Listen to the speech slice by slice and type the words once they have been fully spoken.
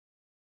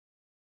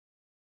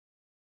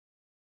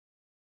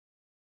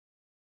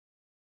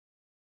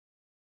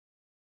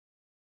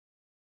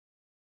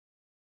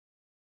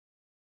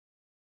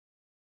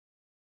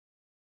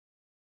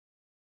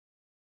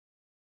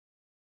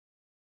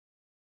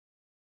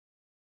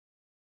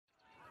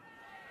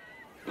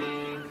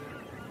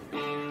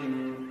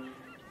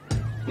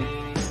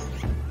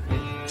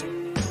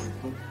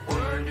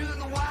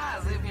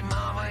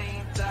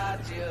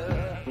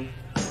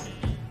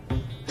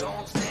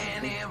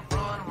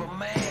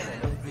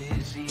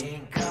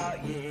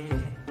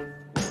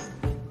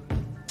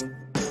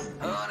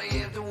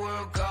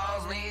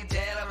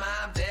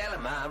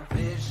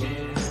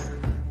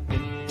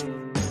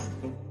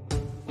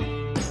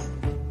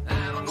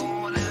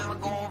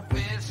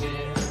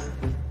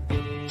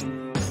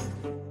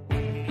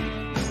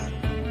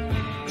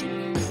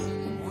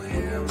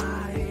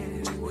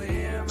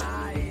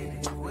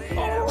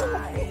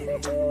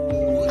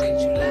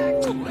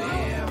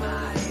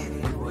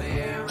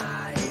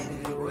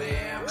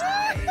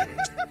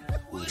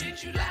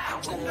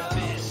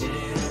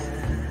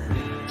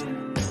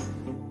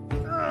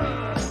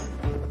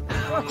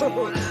Woo.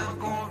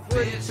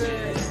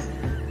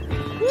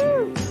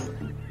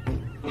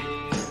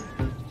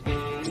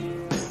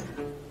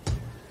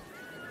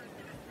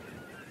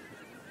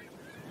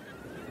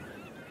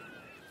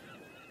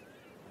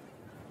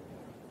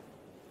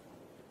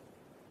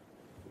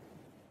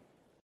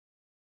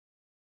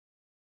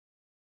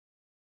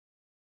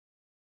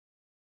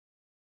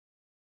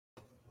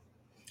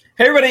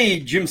 Hey everybody,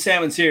 Jim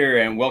Salmons here,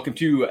 and welcome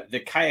to the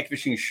Kayak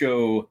Fishing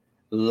Show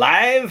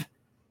Live,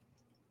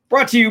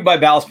 brought to you by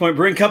Ballast Point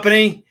Brewing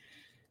Company.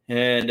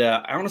 And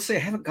I want to say I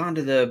haven't gone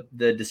to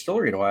the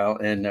distillery in a while,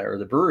 or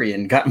the brewery,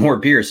 and got more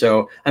beer.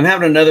 So I'm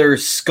having another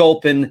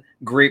Sculpin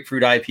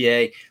Grapefruit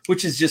IPA,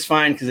 which is just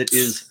fine because it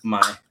is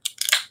my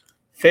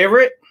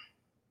favorite.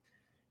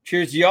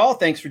 Cheers to y'all.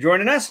 Thanks for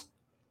joining us.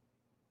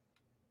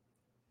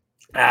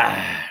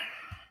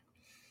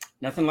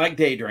 Nothing like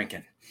day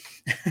drinking.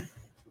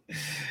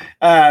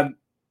 Got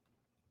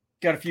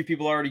a few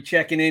people already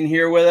checking in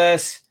here with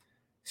us.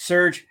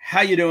 Serge,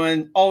 how you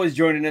doing? Always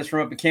joining us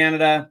from up in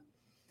Canada.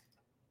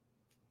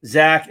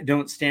 Zach,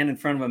 don't stand in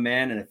front of a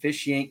man and a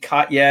fish you ain't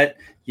caught yet.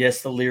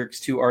 Yes, the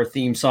lyrics to our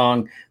theme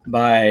song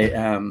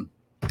by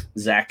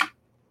Zach.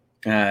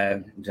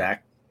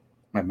 Zach,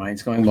 my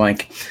mind's going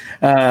blank.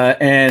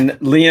 And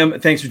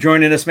Liam, thanks for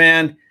joining us,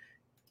 man.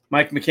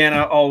 Mike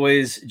McKenna,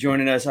 always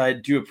joining us. I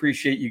do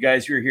appreciate you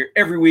guys who are here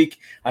every week.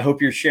 I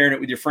hope you're sharing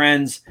it with your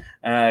friends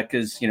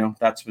because,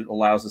 that's what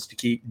allows us to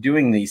keep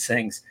doing these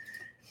things.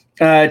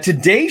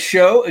 Today's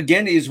show,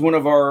 again, is one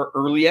of our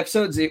early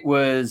episodes. It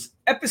was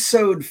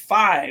episode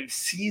 5,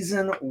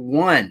 season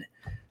 1.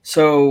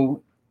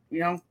 So,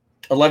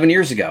 11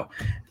 years ago.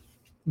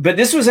 But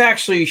this was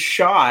actually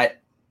shot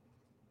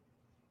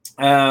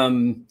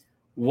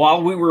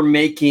while we were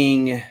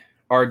making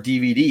our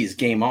DVDs,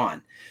 Game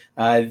On.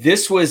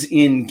 This was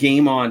in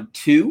Game On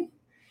 2.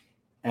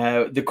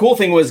 The cool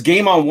thing was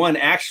Game On 1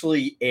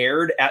 actually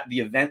aired at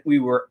the event we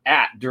were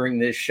at during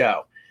this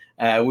show,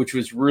 which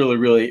was really,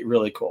 really,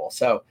 really cool.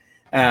 So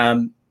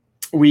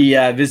we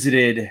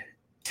visited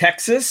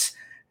Texas,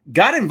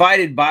 got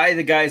invited by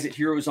the guys at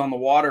Heroes on the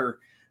Water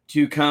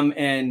to come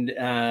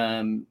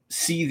and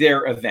see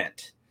their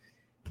event.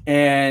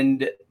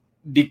 And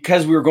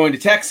because we were going to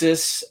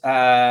Texas,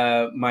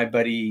 my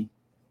buddy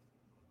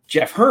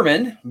Jeff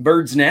Herman,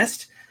 Bird's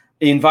Nest,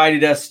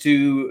 invited us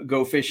to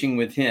go fishing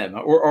with him.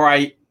 Or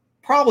I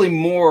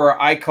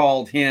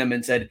called him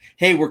and said,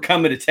 hey, we're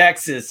coming to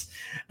Texas.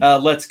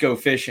 Let's go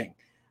fishing.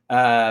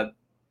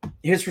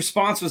 His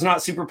response was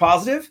not super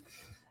positive.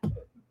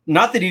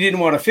 Not that he didn't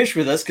want to fish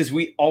with us, because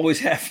we always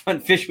have fun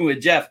fishing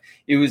with Jeff.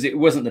 It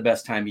wasn't the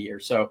best time of year.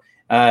 So,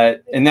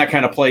 and that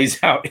kind of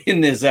plays out in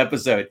this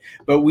episode.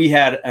 But we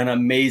had an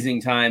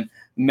amazing time,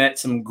 met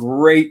some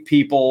great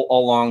people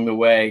along the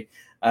way.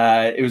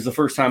 It was the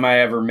first time I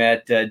ever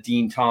met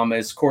Dean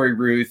Thomas, Corey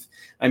Ruth.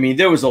 I mean,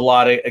 there was a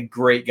lot of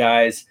great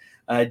guys.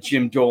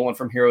 Jim Dolan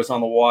from Heroes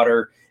on the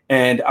Water,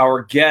 and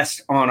our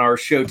guest on our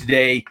show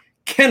today,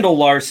 Kendall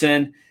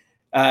Larson.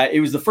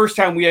 It was the first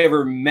time we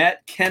ever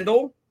met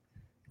Kendall.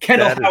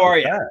 Kendall, how are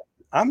you?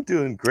 I'm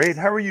doing great.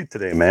 How are you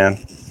today,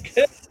 man?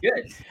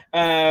 Good.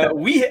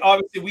 We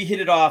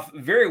hit it off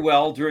very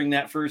well during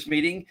that first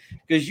meeting,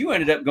 because you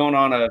ended up going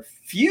on a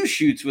few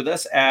shoots with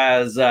us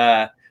as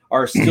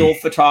our still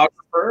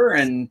photographer,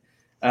 and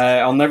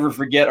I'll never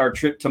forget our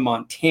trip to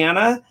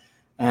Montana.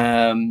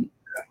 What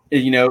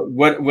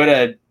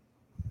a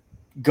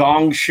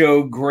gong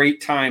show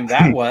great time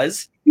that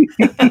was.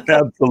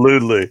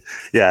 Absolutely.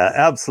 Yeah,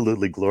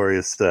 absolutely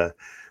glorious.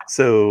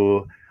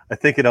 So I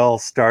think it all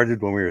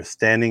started when we were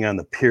standing on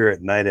the pier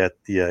at night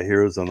at the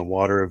Heroes on the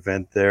Water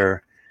event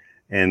there,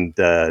 and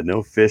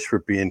no fish were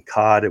being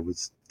caught. It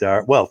was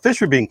dark. Well,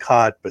 fish were being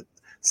caught, but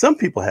some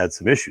people had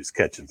some issues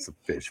catching some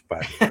fish, if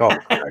I recall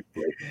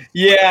correctly.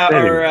 Yeah,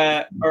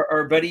 anyway.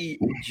 Our buddy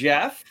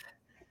Jeff,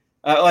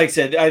 like I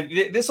said,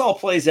 this all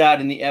plays out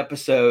in the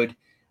episode.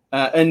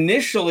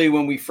 Initially,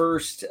 when we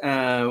first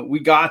we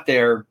got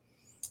there,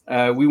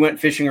 we went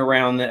fishing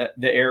around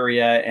the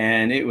area,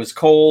 and it was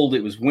cold,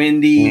 it was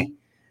windy,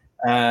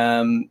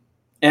 and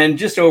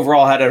just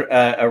overall had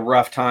a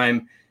rough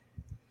time.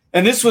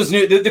 And this was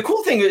new. The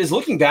cool thing is,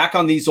 looking back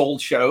on these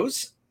old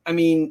shows, I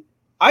mean,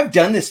 I've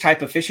done this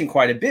type of fishing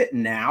quite a bit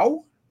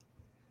now,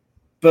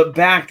 but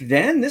back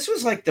then, this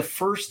was like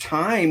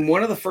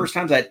one of the first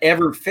times I'd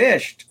ever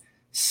fished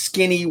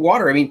skinny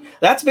water. I mean,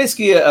 that's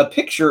basically a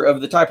picture of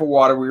the type of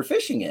water we were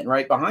fishing in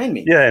right behind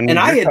me. Yeah, and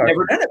I had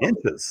never done it.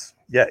 Inches.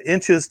 Yeah,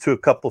 inches to a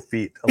couple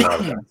feet, a lot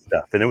of that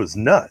stuff, and it was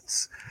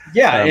nuts.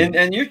 Yeah,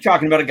 and you're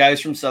talking about a guy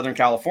who's from Southern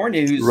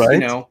California who's,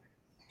 right?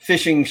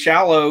 Fishing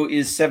shallow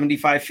is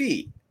 75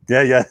 feet.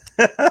 Yeah.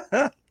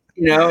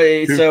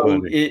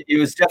 It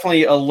was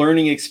definitely a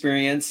learning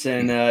experience,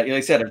 and like I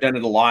said, I've done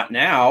it a lot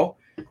now,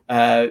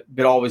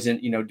 but always in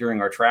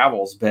during our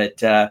travels.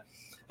 But like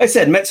I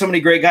said, met so many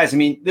great guys. I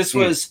mean, this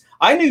was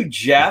I knew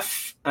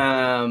Jeff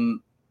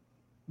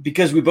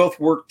because we both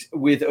worked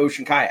with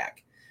Ocean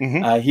Kayak.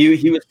 Mm-hmm.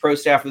 He was pro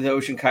staff with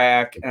Ocean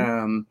Kayak,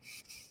 and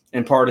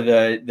part of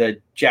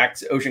the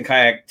Jack's Ocean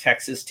Kayak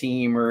Texas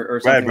team or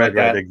something like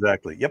that. Right,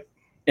 exactly. Yep.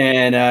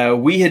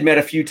 And we had met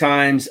a few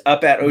times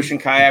up at Ocean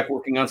Kayak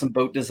working on some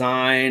boat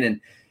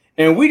design,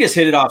 and we just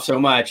hit it off so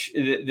much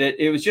that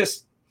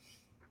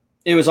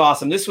it was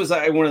awesome. This was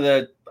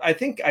I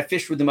think I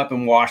fished with him up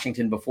in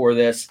Washington before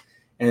this.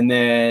 And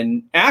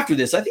then after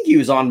this, I think he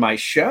was on my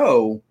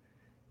show.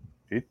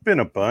 He's been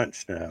a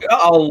bunch now.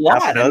 A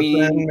lot. I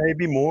mean,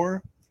 maybe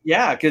more.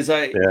 Yeah, because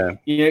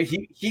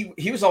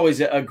he was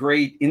always a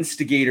great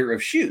instigator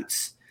of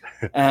shoots.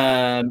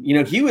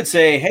 He would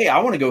say, "Hey, I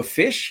want to go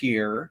fish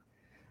here.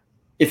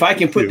 If I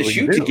can put the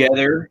shoot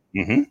together,"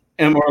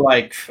 and we're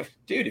like,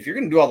 "Dude, if you're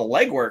going to do all the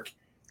legwork,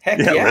 heck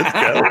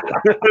yeah.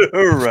 Let's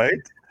go." Right.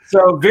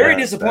 So very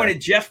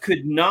disappointed Jeff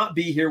could not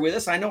be here with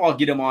us. I know I'll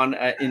get him on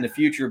in the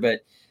future,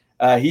 but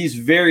he's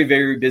very,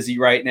 very busy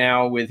right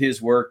now with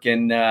his work,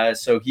 and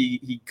so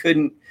he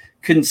couldn't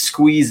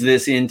squeeze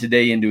this in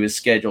today into his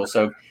schedule.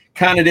 So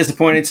kind of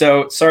disappointed.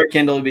 So sorry,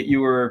 Kendall, but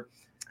you were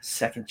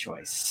second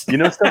choice. You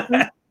know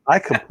something? I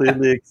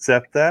completely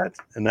accept that,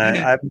 and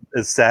I'm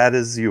as sad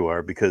as you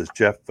are because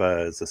Jeff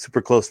is a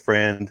super close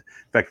friend.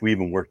 In fact, we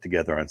even work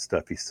together on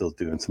stuff. He's still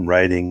doing some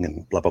writing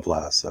and blah blah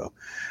blah. So,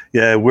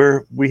 yeah,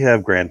 we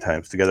have grand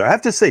times together. I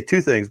have to say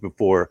two things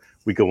before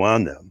we go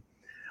on. Them,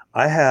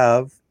 I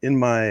have in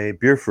my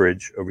beer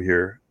fridge over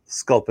here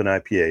Sculpin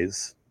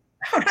IPAs.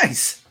 How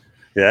nice!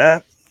 Yeah,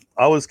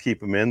 I always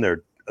keep them in.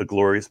 They're a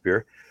glorious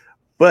beer.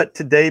 But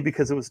today,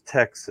 because it was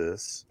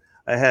Texas,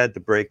 I had to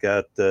break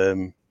out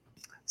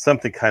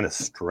something kind of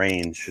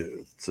strange.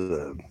 It's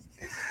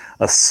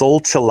a Sol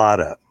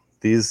Chelada.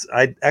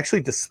 I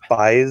actually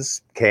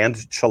despise canned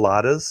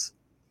cheladas,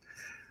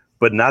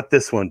 but not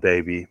this one,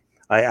 baby.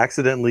 I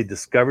accidentally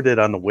discovered it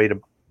on the way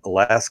to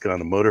Alaska on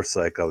a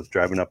motorcycle. I was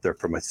driving up there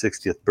for my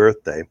 60th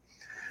birthday.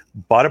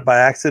 Bought it by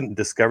accident and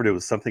discovered it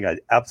was something I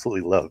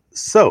absolutely loved.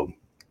 So,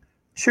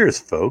 cheers,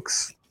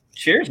 folks.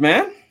 Cheers,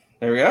 man.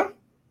 There we go.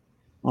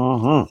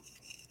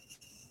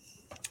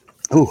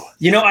 Ooh.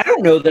 I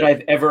don't know that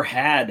I've ever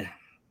had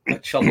a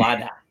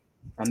chelada,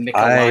 a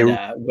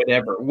michelada,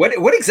 whatever.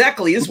 What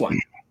exactly is one?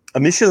 A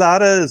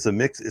michelada is a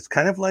mix. It's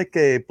kind of like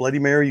a Bloody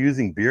Mary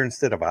using beer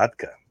instead of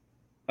vodka.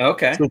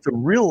 Okay. So it's a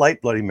real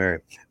light Bloody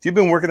Mary. If you've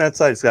been working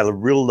outside, it's got a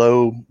real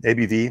low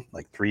ABV,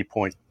 like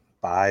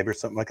 3.5 or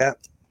something like that.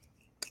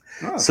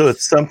 Oh. So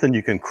it's something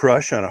you can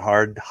crush on a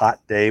hot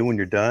day when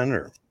you're done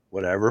or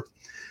whatever.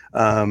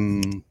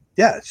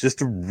 It's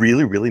just a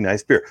really, really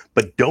nice beer.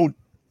 But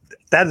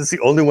that is the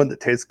only one that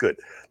tastes good.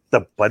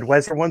 The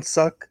Budweiser ones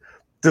suck.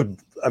 You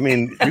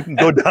can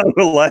go down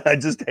the line. I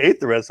just hate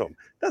the rest of them.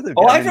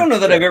 I don't know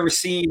that I've ever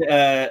seen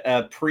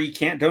a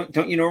pre-can.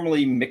 Don't you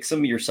normally mix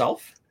them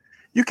yourself?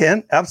 You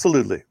can,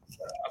 absolutely.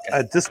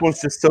 Okay. This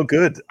one's just so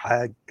good.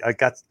 I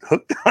got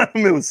hooked on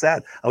them. It was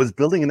sad. I was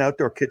building an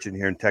outdoor kitchen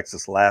here in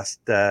Texas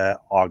last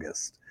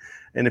August.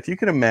 And if you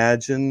can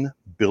imagine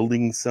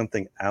building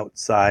something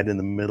outside in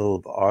the middle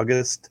of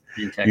August,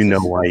 you know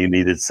why you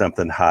needed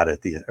something hot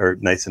or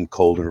nice and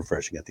cold and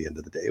refreshing at the end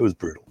of the day. It was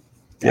brutal.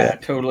 Yeah,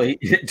 totally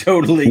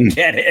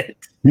get it.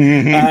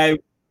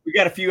 We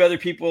got a few other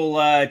people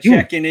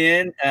checking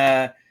in.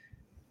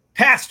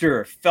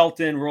 Pastor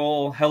Felton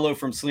Roll, hello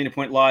from Salina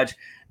Point Lodge,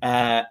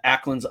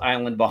 Acklands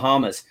Island,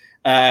 Bahamas.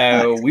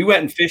 We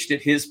went and fished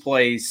at his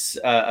place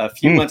a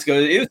few months ago.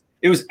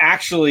 It was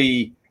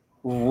actually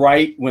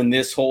right when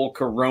this whole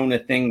Corona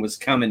thing was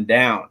coming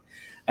down.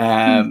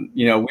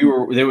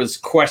 There was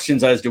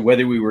questions as to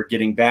whether we were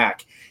getting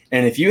back,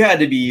 and if you had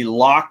to be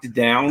locked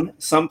down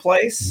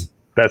someplace,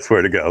 that's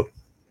where to go,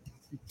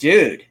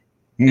 dude.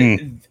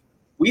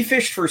 We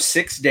fished for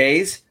 6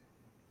 days,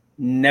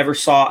 never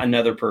saw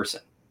another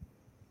person.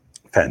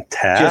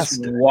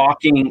 Fantastic. Just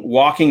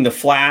walking the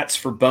flats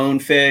for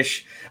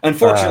bonefish.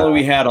 Unfortunately,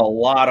 we had a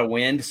lot of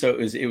wind, so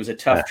it was a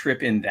tough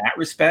trip in that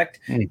respect.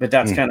 But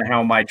that's kind of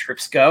how my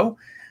trips go.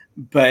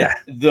 But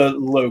the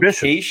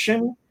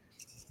location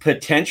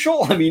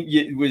potential,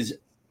 it was,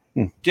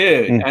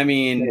 dude.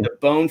 The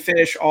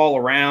bonefish all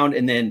around,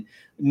 and then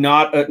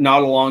not a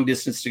long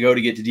distance to go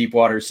to get to deep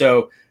water.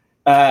 So,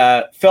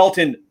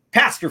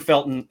 Pastor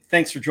Felton,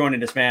 thanks for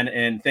joining us, man,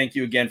 and thank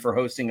you again for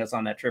hosting us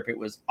on that trip. It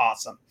was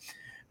awesome.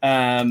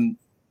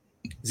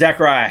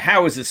 Zachariah,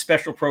 how is this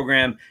special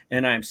program?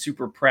 And I'm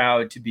super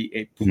proud to be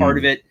a part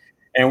of it.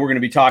 And we're going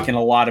to be talking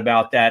a lot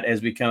about that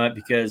as we come up,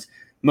 because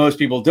most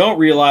people don't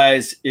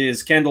realize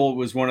is Kendall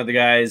was one of the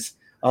guys,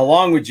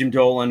 along with Jim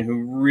Dolan,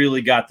 who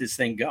really got this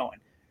thing going.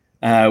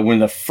 When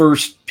the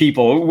first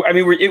people,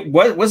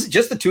 was it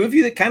just the two of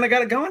you that kind of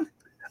got it going?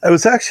 It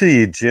was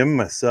actually Jim,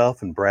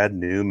 myself, and Brad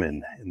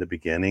Newman in the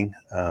beginning.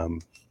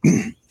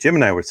 Jim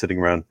and I were sitting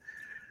around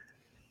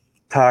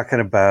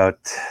talking about,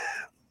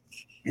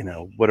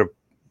 what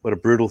a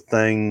brutal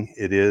thing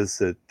it is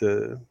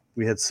that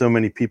we had so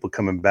many people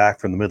coming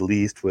back from the Middle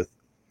East with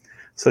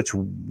such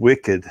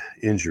wicked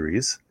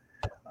injuries.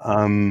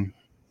 And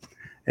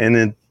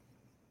it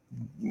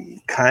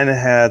kind of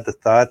had the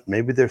thought,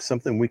 maybe there's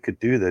something we could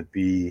do that'd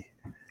be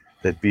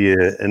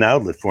an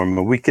outlet for them.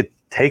 And we could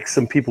take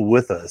some people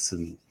with us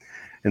and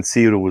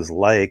see what it was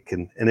like.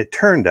 And it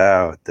turned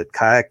out that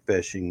kayak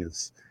fishing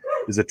is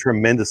a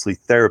tremendously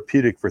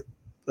therapeutic for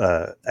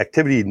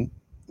activity,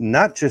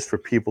 not just for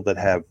people that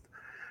have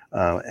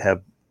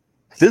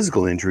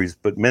physical injuries,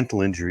 but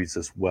mental injuries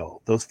as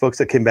well. Those folks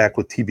that came back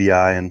with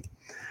TBI, and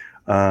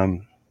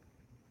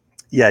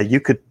you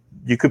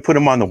could put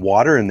them on the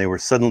water and they were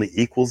suddenly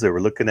equals. They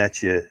were looking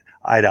at you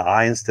eye to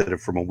eye instead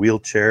of from a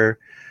wheelchair.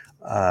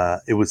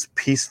 It was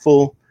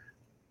peaceful.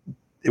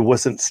 It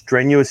wasn't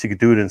strenuous. You could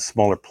do it in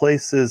smaller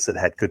places. It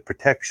had good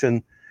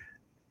protection.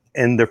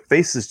 And their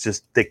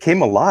faces they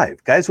came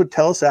alive. Guys would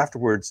tell us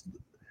afterwards,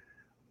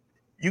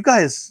 you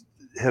guys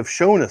have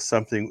shown us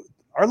something.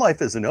 Our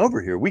life isn't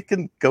over here. We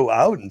can go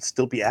out and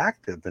still be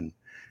active, and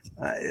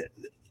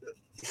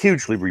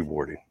hugely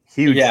rewarding.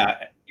 Huge. Yeah.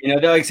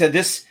 Like I said,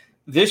 this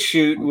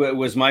shoot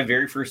was my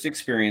very first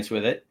experience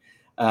with it,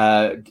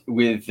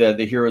 with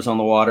the Heroes on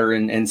the Water.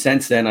 And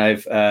since then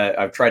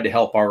I've tried to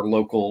help our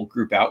local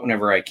group out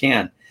whenever I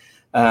can.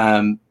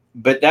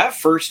 But that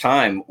first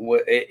time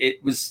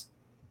it was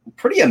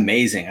pretty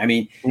amazing. I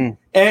mean, and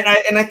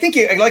I think,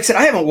 like I said,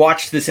 I haven't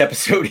watched this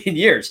episode in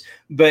years,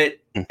 but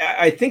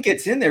I think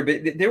it's in there.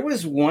 But there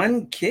was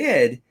one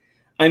kid,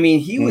 I mean,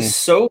 he was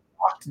so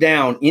locked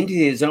down into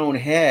his own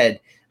head.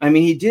 I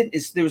mean,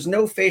 there was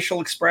no facial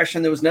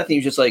expression. There was nothing. He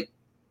was just like,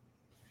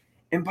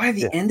 and by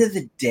the end of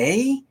the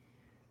day,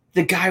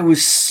 the guy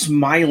was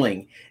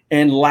smiling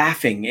and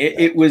laughing.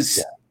 It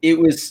was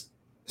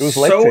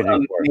so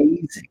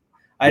amazing.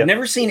 I'd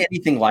never seen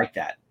anything like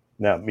that.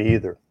 No, me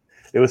either.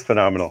 It was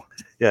phenomenal.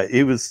 Yeah,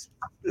 he was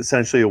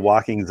essentially a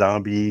walking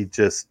zombie,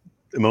 just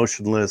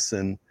emotionless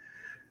and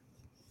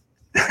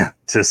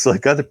just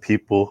like other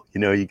people.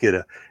 You get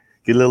a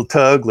little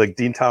tug, like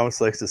Dean Thomas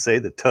likes to say,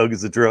 the tug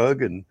is a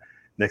drug, and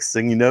next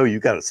thing you know, you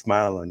got a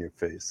smile on your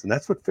face. And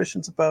that's what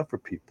fishing's about for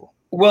people.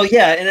 Well,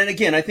 yeah. And then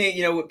again, I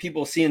think, what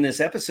people see in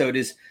this episode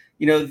is,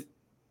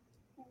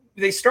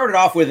 they started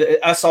off with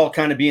us all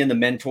kind of being the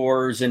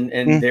mentors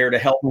and there to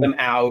help them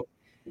out.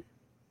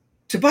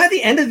 To by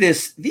the end of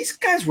this, these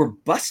guys were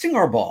busting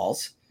our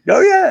balls.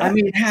 Oh, yeah. I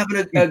mean,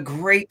 having a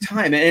great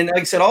time. And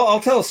like I said, I'll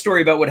tell a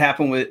story about what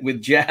happened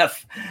with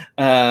Jeff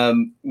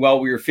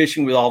while we were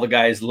fishing with all the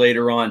guys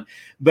later on.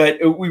 But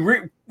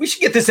we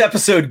should get this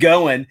episode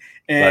going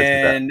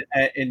and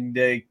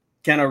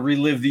kind of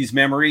relive these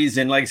memories.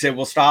 And like I said,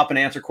 we'll stop and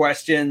answer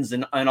questions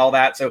and all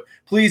that. So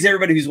please,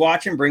 everybody who's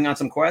watching, bring on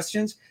some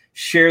questions.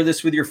 Share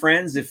this with your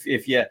friends. If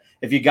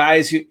you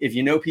guys, if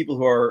you know people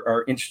who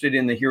are interested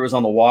in the Heroes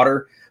on the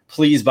Water,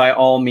 please, by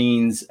all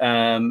means,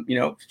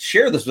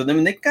 share this with them,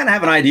 and they kind of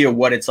have an idea of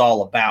what it's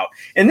all about.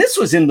 And this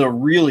was in the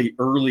really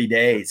early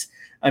days.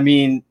 I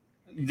mean,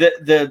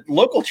 the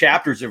local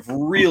chapters have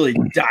really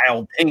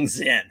dialed things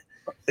in.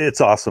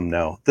 It's awesome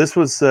now. This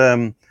was,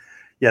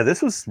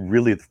 this was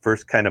really the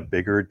first kind of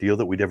bigger deal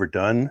that we'd ever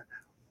done.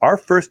 Our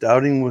first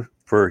outing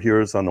for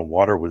Heroes on the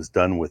Water was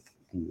done with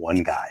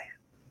one guy,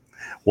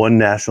 one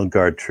National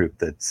Guard troop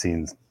that'd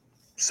seen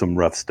some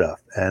rough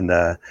stuff. And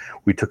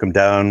we took him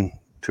down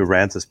to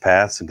Aransas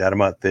Pass and got him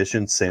out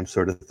fishing, same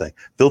sort of thing.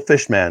 Bill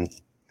Fishman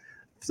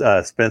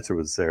Spencer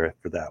was there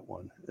for that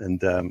one.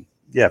 And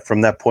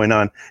from that point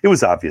on, it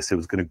was obvious it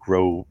was going to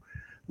grow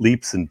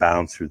leaps and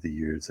bounds through the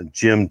years. And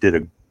Jim did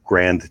a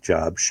grand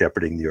job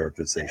shepherding the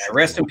organization. Yeah,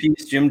 rest in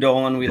peace, Jim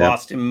Dolan. We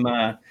lost him,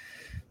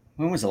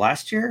 when was it,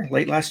 last year?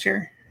 Late last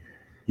year?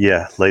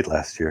 Yeah, late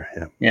last year.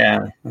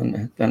 Yeah,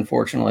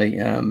 unfortunately.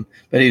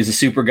 But he was a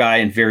super guy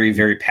and very,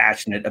 very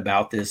passionate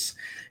about this.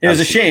 It was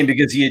a shame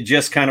because he had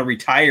just kind of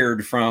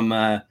retired from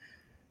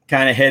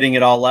kind of heading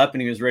it all up,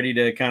 and he was ready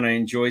to kind of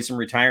enjoy some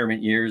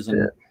retirement years.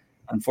 And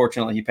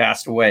unfortunately, he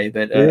passed away.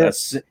 But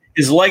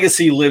his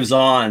legacy lives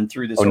on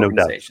through this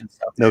organization.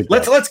 No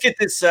doubt. Let's get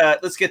this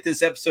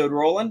episode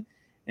rolling.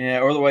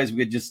 Or otherwise, we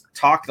could just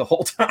talk the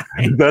whole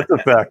time. That's a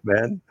fact,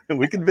 man.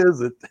 We can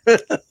visit.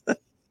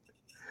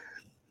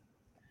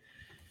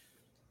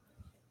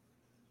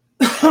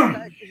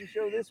 Kayak Fishing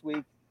Show this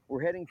week,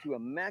 we're heading to a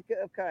mecca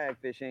of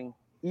kayak fishing,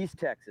 East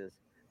Texas,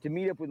 to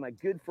meet up with my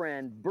good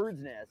friend,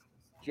 Bird's Nest,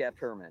 Jeff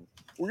Herman.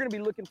 We're going to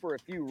be looking for a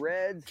few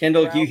reds.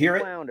 Kendall, do you hear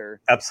it?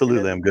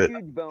 Absolutely, I'm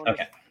good. Bonus,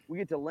 okay. We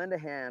get to lend a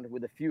hand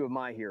with a few of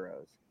my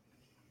heroes.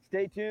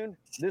 Stay tuned.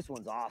 This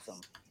one's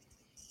awesome.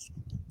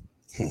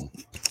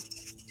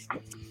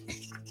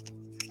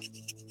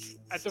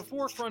 At the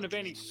forefront of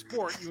any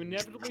sport, you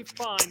inevitably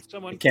find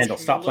someone. Kendall,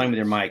 stop playing with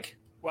your mic.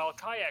 While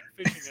kayak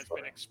fishing has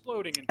been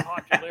exploding in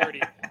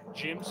popularity,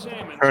 Jim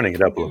Salmon turning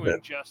it up a little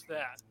bit. Just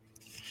that.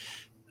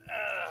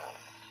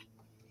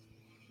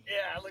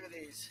 Yeah, look at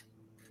these.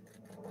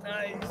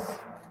 Nice.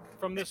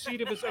 From the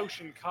seat of his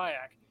ocean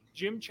kayak,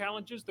 Jim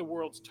challenges the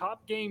world's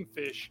top game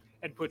fish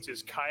and puts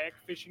his kayak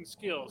fishing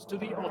skills to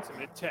the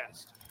ultimate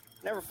test.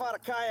 Never fought a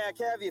kayak,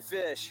 have you,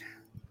 fish?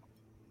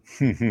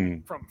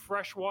 From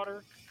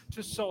freshwater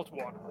to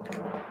saltwater,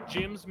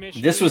 Jim's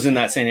mission. This was in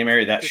that same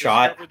area, that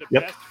shot.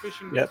 Yep.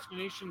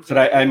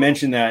 But I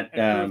mentioned that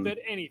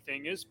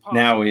anything is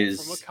now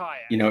is,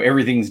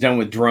 everything's done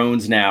with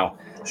drones now.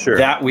 Sure.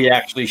 That we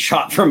actually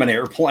shot from an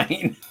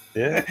airplane.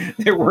 Yeah.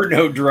 There were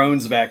no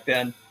drones back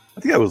then.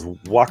 I think that was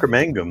Walker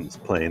Mangum's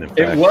plane.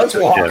 It was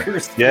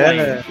Walker's plane.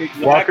 Yeah.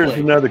 Exactly. Walker's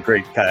another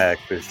great kayak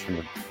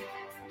fisherman.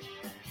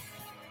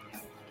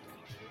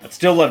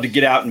 Still love to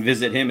get out and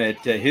visit him at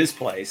his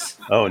place.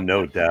 Oh,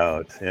 no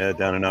doubt. Yeah,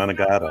 down in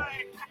Anegada.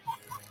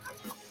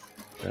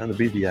 Down the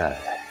BVI.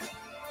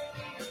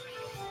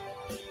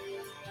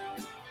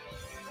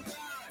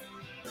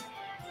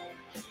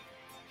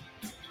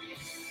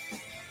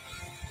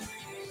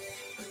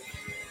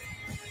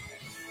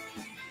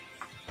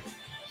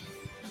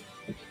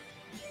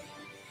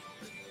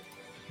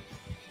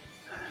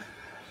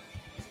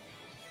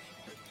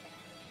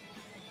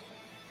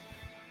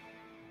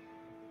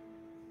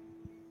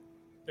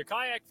 The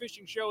Kayak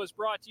Fishing Show is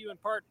brought to you in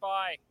part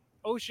by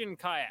Ocean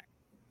Kayak,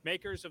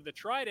 makers of the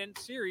Trident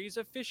series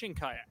of fishing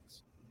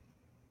kayaks.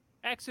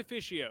 Ex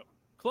Officio,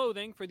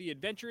 clothing for the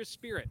adventurous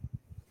spirit.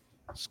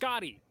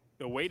 Scotty,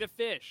 the way to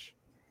fish.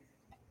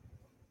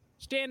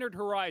 Standard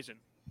Horizon,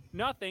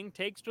 nothing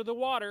takes to the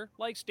water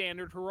like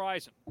Standard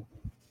Horizon.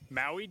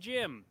 Maui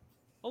Jim,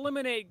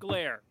 eliminate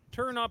glare,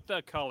 turn up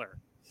the color.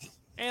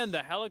 And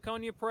the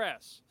Heliconia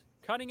Press,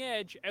 cutting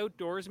edge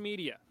outdoors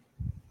media.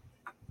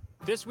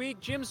 This week,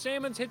 Jim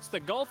Salmons hits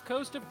the Gulf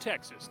Coast of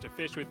Texas to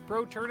fish with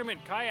pro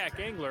tournament kayak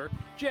angler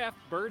Jeff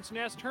Bird's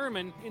Nest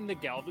Herman in the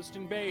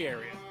Galveston Bay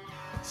area.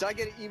 So I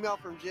get an email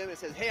from Jim that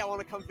says, hey, I want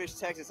to come fish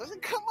Texas. I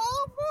said, come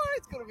on, boy,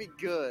 it's going to be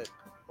good.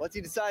 What's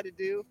he decided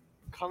to do?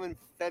 Come in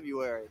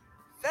February.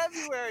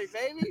 February,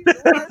 baby.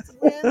 The worst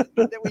wind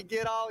that we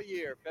get all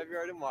year,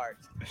 February to March.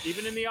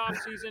 Even in the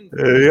off-season,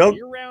 Yep.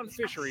 year-round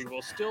fishery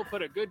will still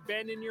put a good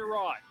bend in your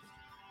rod.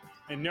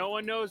 And no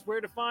one knows where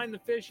to find the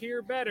fish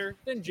here better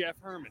than Jeff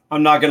Herman.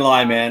 I'm not gonna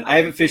lie, man. I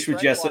haven't fished with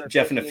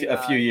Jeff in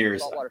a few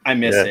years. I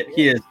miss it.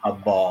 He is a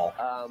ball.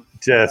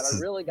 Jeff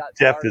Really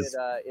Jeff is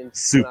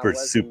super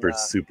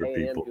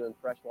people. Doing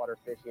freshwater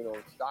fishing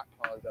on stock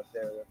ponds up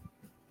there.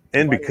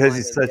 And because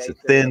he's such a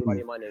thin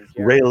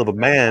rail of a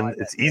man,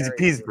 it's easy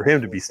peasy for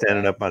him to be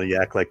standing up on a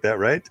yak like that,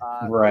 right?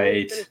 Right. When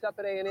we finished up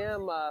at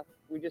A&M,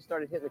 we just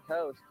started hitting the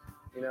coast.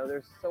 You know,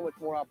 there's so much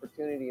more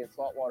opportunity in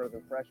saltwater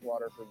than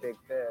freshwater for big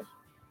fish.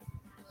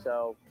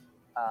 So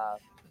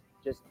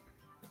just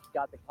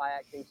got the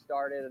kayak thing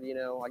started, you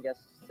know, I guess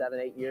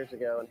 7-8 years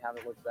ago and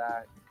haven't looked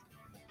back.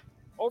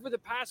 Over the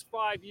past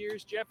 5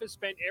 years, Jeff has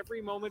spent every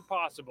moment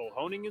possible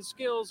honing his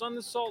skills on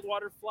the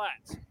saltwater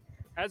flats.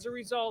 As a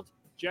result,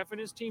 Jeff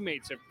and his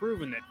teammates have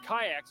proven that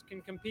kayaks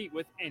can compete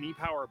with any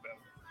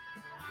powerboat.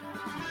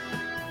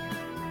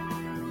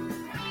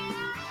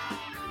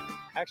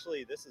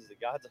 Actually, this is the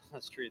God's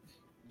honest truth.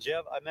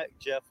 I met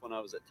Jeff when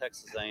I was at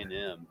Texas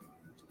A&M,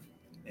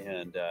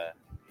 and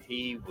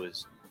he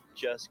was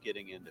just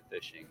getting into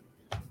fishing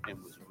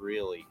and was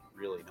really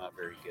not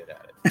very good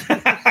at it.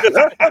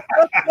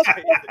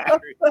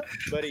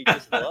 But he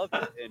just loved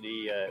it. And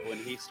he when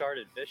he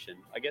started fishing,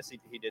 I guess he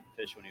didn't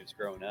fish when he was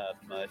growing up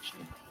much.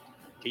 And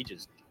he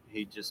just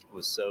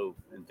was so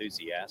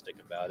enthusiastic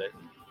about it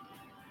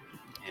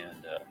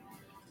and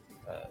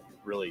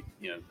really,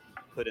 you know,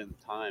 put in the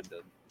time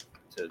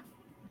to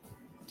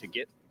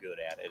get good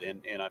at it.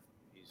 And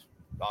he's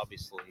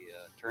obviously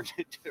turned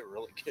into a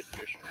really good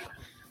fisherman.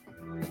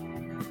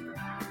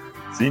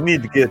 So you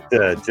need to get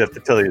Jeff to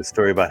tell you a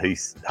story about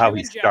how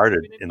he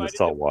started in the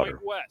saltwater.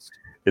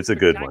 It's a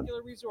good one.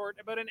 Spectacular resort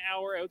about an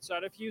hour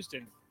outside of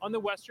Houston on the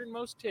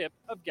westernmost tip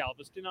of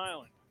Galveston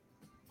Island.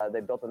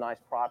 They built a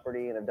nice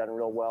property and have done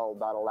real well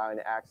about allowing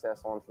access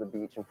onto the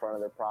beach in front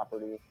of their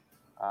property.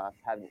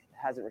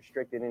 Hasn't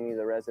restricted any of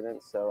the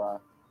residents, so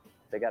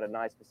they got a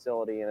nice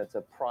facility and it's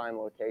a prime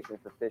location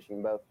for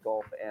fishing both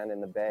Gulf and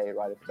in the bay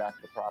right at the back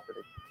of the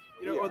property.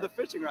 You know, well, the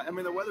fishing, I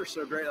mean, the weather's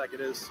so great like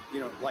it is, you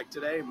know, like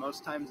today,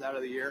 most times out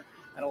of the year.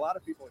 And a lot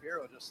of people here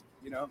will just,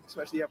 you know,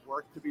 especially you have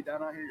work to be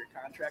done out here, your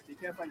contract, you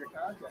can't find your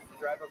contract. You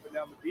drive up and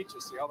down the beach, you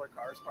see all their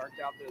cars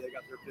parked out there. They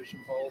got their fishing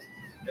poles.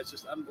 It's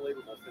just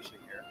unbelievable fishing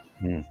here.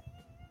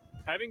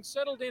 Having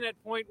settled in at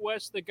Point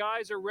West, the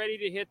guys are ready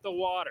to hit the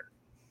water.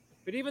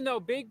 But even though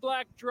Big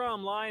Black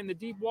Drum lie in the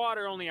deep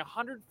water only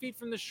 100 feet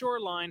from the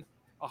shoreline,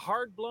 a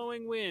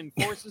hard-blowing wind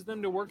forces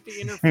them to work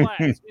the inner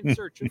flats in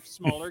search of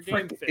smaller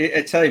game fish.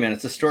 I tell you, man,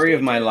 it's the story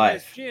of my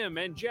life. Jim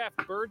and Jeff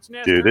Bird's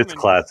Nest Dude, it's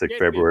Herman classic get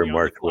February, busy on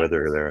March the flats.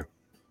 weather there.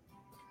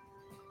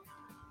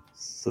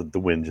 So the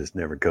wind just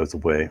never goes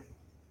away.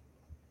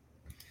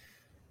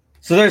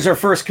 So there's our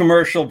first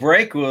commercial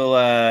break.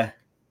 We'll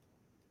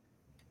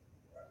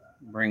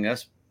bring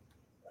us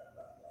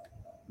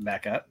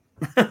back up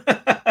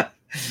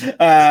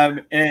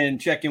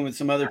and check in with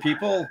some other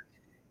people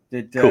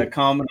that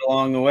comment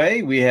along the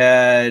way. We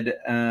had,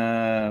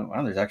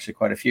 well, there's actually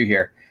quite a few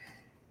here.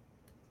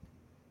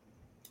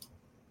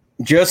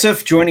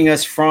 Joseph joining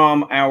us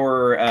from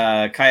our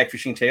Kayak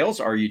Fishing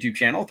Tales, our YouTube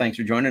channel. Thanks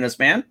for joining us,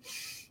 man.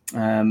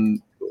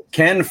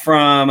 Ken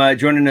from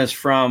joining us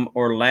from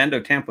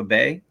Orlando, Tampa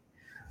Bay.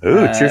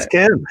 Ooh, cheers,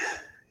 Ken.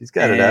 He's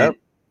got it out.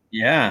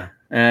 Yeah.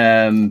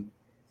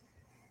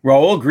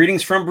 Raul,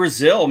 greetings from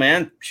Brazil,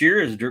 man.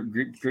 Cheers.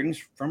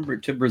 Greetings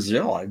to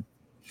Brazil. I've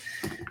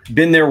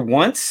been there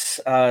once.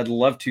 I'd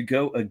love to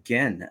go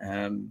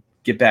again.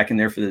 Get back in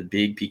there for the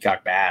big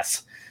peacock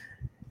bass.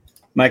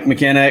 Mike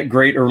McKenna,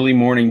 great early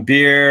morning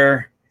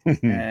beer.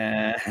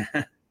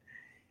 In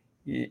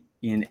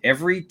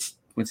every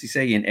what's he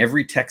say? In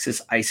every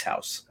Texas ice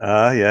house.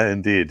 Yeah,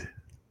 indeed.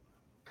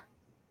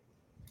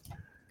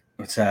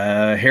 It's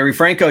Harry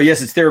Franco.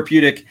 Yes, it's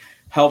therapeutic.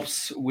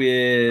 Helps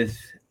with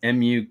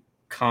MU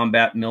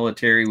combat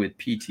military with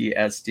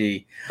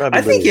PTSD.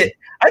 I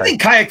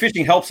think kayak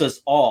fishing helps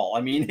us all.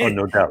 I mean,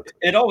 no doubt.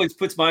 It always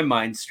puts my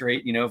mind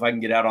straight, if I can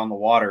get out on the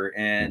water.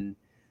 And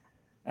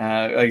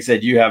like I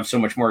said, you have so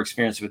much more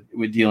experience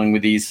with dealing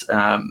with these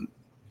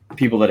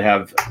people that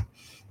have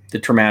the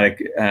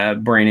traumatic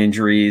brain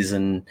injuries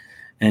and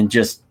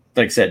just,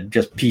 like I said,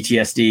 just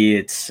PTSD.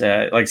 It's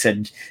like I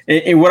said,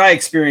 in what I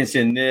experienced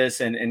in this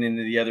and in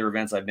the other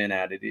events I've been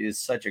at, it is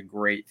such a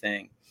great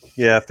thing.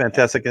 Yeah,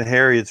 fantastic. And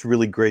Harry, it's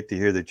really great to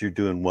hear that you're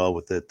doing well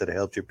with it, that it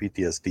helped your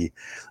PTSD.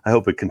 I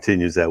hope it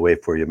continues that way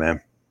for you,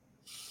 man.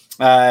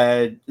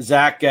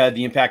 Zach,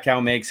 the impact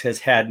Cal makes has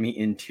had me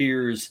in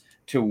tears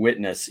to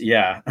witness.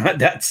 Yeah,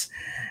 that's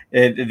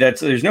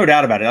there's no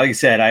doubt about it. Like I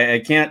said, I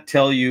can't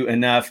tell you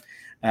enough.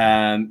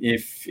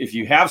 If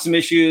you have some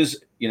issues,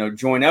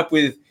 join up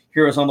with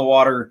Heroes on the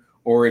Water,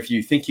 or if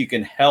you think you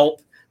can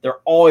help, they're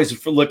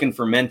always looking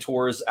for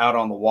mentors out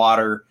on the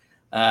water.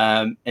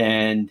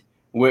 And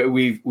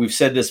we've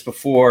said this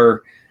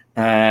before.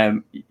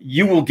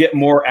 You will get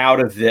more out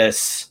of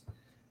this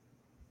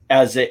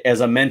as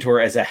a mentor,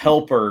 as a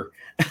helper,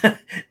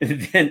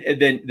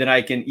 than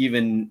I can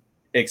even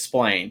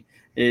explain.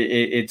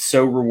 It's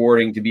so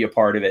rewarding to be a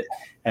part of it.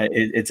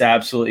 It's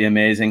absolutely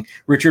amazing.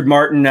 Richard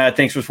Martin,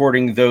 thanks for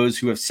supporting those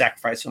who have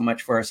sacrificed so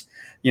much for us.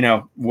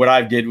 What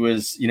I did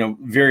was,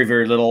 very,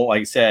 very little.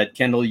 Like I said,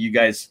 Kendall, you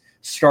guys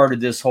started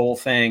this whole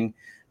thing.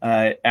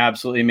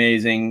 Absolutely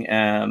amazing.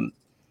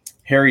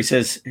 Harry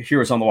says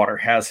Heroes on the Water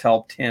has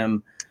helped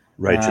him.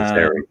 Righteous,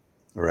 Harry.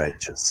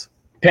 Righteous.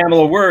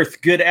 Pamela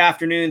Worth, good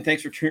afternoon.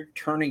 Thanks for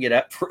turning it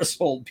up for us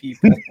old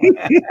people.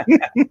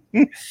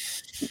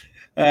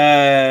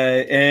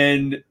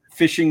 And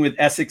Fishing with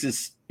Essex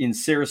is in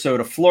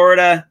Sarasota,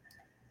 Florida.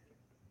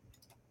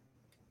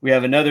 We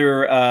have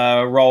another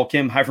Raul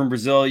Kim. Hi from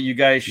Brazil. You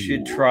guys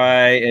should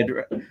try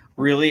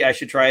really? I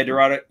should try a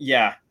Dorado.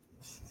 Yeah,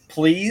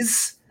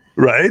 please.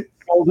 Right.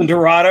 Golden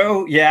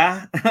Dorado.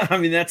 Yeah. I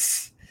mean,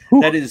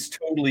 that is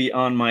totally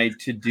on my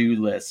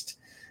to-do list.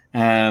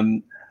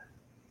 And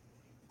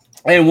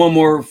one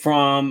more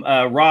from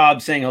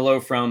Rob saying hello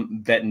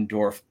from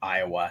Bettendorf,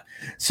 Iowa.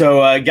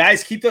 So,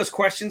 guys, keep those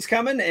questions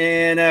coming,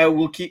 and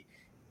we'll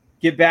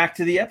get back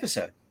to the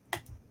episode.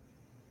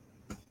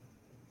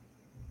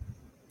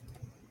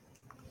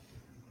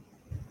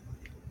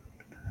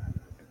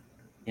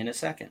 In a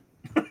second.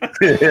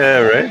 Yeah,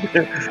 right.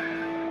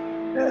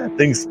 Yeah,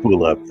 things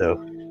spool up,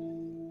 though.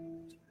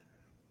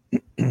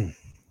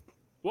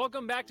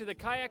 Welcome back to the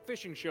Kayak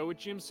Fishing Show with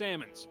Jim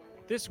Sammons.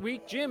 This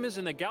week, Jim is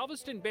in the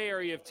Galveston Bay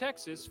Area of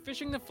Texas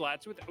fishing the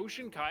flats with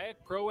Ocean Kayak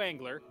pro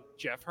angler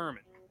Jeff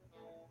Herman.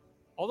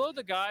 Although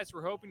the guys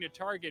were hoping to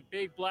target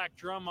big black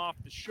drum off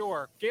the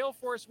shore, gale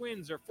force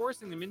winds are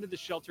forcing them into the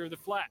shelter of the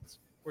flats,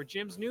 where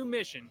Jim's new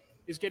mission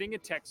is getting a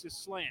Texas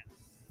slant.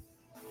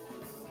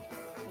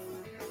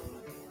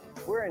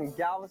 We're in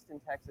Galveston,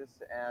 Texas,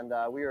 and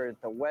we are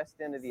at the west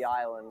end of the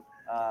island.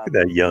 Look at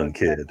that young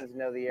kid. Texans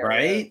know the area,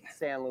 right?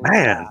 San Luis.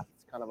 Man.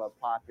 It's kind of a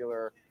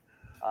popular,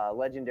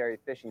 legendary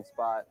fishing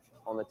spot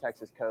on the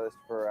Texas coast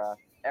for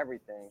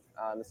everything.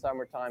 In the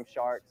summertime,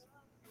 sharks,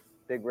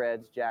 big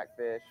reds,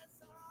 jackfish.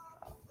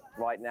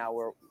 Right now,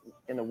 we're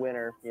in the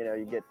winter.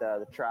 You get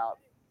the trout,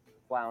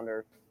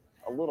 flounder,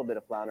 a little bit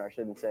of flounder. I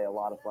shouldn't say a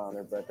lot of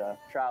flounder, but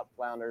trout,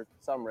 flounder,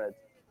 some reds.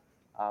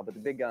 But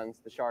the big guns,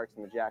 the sharks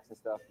and the jacks and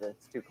stuff,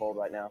 it's too cold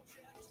right now.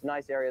 It's a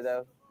nice area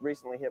though.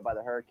 Recently hit by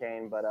the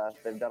hurricane, but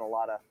they've done a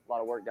lot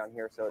of work down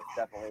here, so it's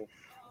definitely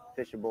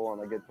fishable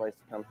and a good place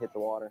to come hit the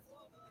water.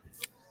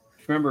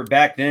 Remember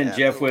back then,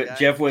 Jeff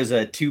was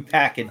a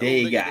 2-pack a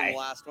day guy.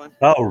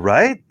 Oh,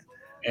 right.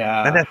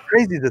 Yeah, and that's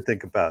crazy to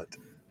think about.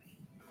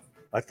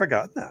 I'd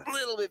forgotten that. A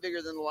little bit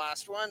bigger than the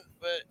last one,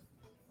 but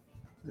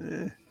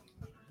here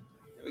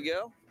we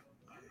go.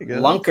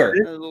 Lunker.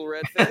 A little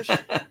redfish.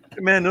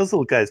 Man, those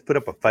little guys put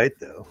up a fight,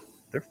 though.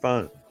 They're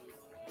fun.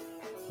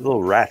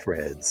 Little rat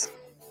reds.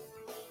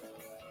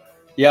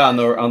 Yeah, on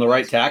the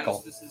right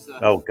tackle. This is,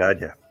 Oh,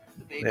 God, yeah.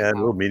 Yeah, a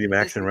little medium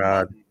action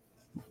rod.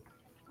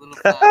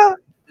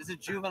 This is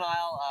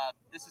juvenile.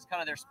 This is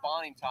kind of their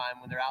spawning time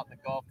when they're out in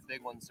the Gulf. The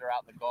big ones are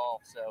out in the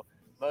Gulf. So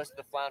most of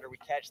the flounder we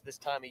catch this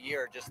time of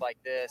year are just like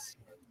this.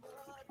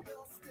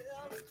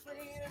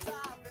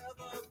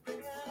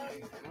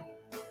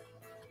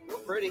 Real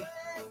pretty.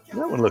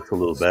 That one looks a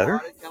little better.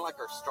 Kind of like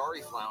our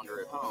starry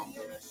flounder at home.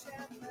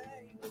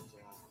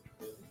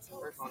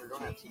 Starry flounder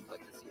don't have teeth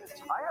like this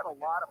yet. I had a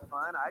lot of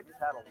fun. I just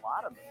had a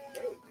lot of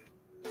mistakes.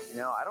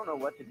 I don't know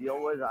what the deal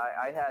was.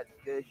 I had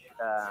fish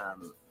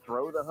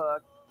throw the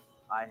hook.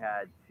 I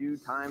had 2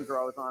 times where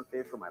I was on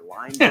fish where my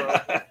line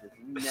broke. It just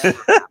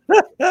never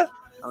happened.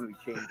 I'm going to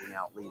be changing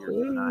out leaders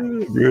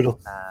tonight. Brutal.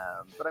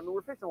 But I mean,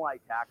 we're fishing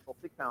light tackle,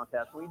 6-pound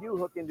test. When we do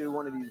hook into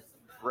one of these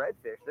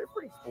redfish, they're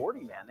pretty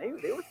sporty, man.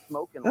 They were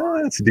smoking.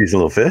 That's a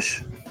decent little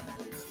fish.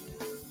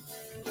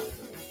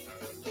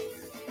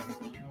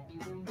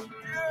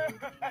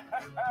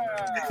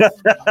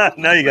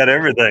 Now you got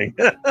everything.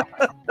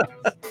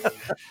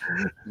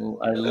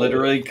 I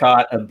literally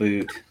caught a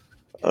boot.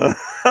 Although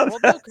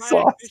That's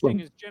kayak fishing awesome.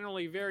 is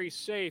generally very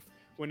safe,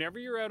 whenever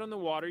you're out on the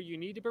water, you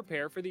need to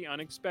prepare for the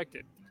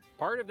unexpected.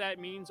 Part of that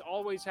means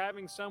always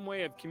having some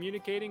way of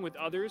communicating with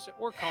others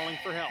or calling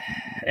for help.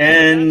 That's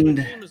And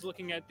what Jim is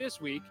looking at this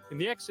week in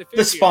the Ex Officio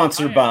the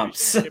sponsor Kayak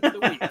bumps. Fishing Tip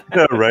of the Week.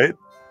 Yeah, right?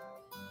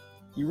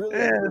 You really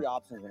Yeah. have three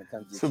options when it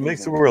comes to So it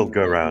makes choosing the world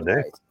go communication round, eh?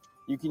 device.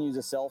 You can use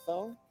a cell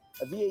phone,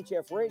 a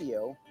VHF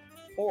radio,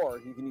 or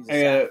you can use a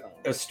cell phone.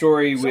 A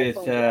story Cell with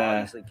phones are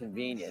obviously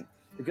convenient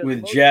because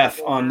with most Jeff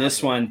people on have this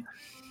them, one.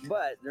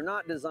 but they're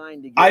not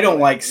designed to get I don't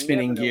away. like You never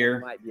spinning know when gear.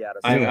 you might be out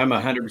of I'm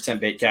service. 100%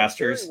 bait So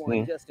casters, carry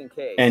one just in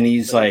case, and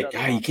he's but there's like, other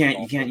 "Oh, you options can't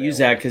also use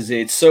that available. because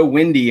it's so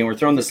windy and we're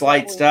throwing If this you're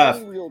light traveling stuff."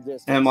 any real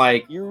distance, And I'm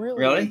like, you really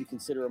 "Really?" need to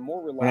consider a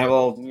more When I have a reliable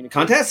little communication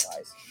contest,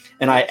 device.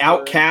 and I That's where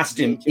outcast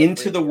him VHF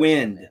into the radios come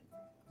wind in.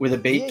 with a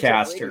bait VHF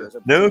caster, radios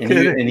are No and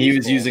kidding. he was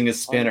useful using a on the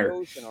spinner.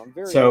 ocean on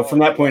very So from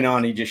large that point boats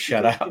on, he just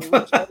shut because you can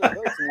up. reach other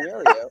boats in the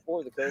area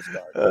or the Coast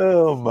Guard.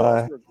 Oh Boats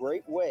my. are a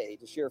great way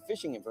to share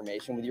fishing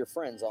information with your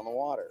friends on the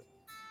water.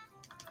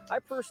 I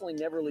personally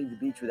never leave the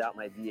beach without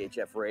my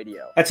VHF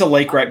radio. That's a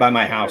lake right by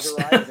my I have house. a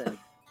Verizon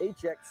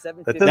HX That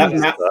 750. doesn't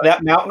suck.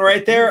 That mountain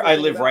right there, Beautiful I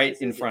thing live about right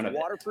this in is front it's of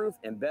it. waterproof,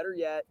 and better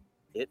yet,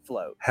 it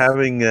floats.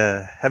 Having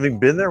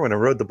been there when I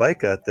rode the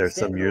bike out there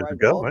some Standard years arrives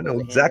ago, also I know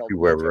with a exactly handheld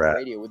where VHF we're at.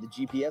 radio with the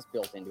GPS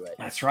built into it.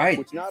 That's right.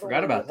 Which not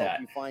Forgot only about will help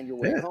that. you find your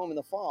way Yeah. home in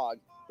the fog,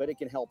 but it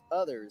can help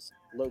others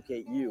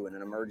locate you in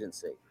an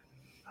emergency.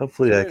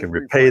 Hopefully, So I here's can a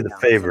brief repay the rundown of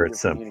some favor of at your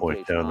some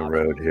point communication down the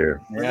road options.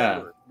 here. Yeah.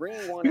 Remember,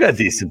 bringing one We got out with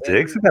you decent every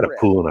digs. We got a trip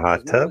pool and a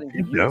hot does more tub. than You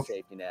give you a know,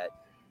 safety net.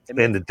 It and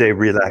makes the day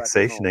feeling you left at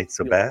relaxation home ain't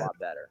so feel a bad. lot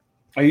better.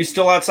 Are you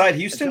still outside Until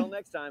Houston?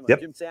 next time, I'm Yep.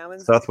 Jim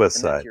Salmons, Southwest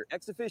and that's side. your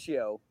Ex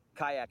Officio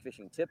Kayak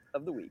Fishing Tip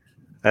of the Week.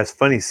 That's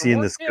funny For seeing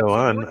more this tips go and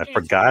on. your I chance to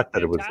forgot win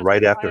that it was fantastic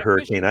right after kayak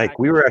Hurricane fishing Ike.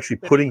 We were actually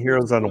that putting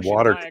includes Heroes on the Ocean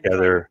Water Kayak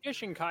together Triton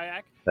Fishing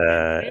Kayak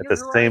at the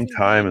Standard same Horizon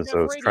time as I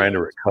VHF was trying to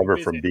radios. recover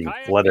from Visit being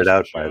flooded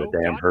out by the damn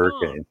kayakfishingshow.com.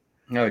 hurricane.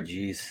 Oh,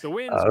 geez. The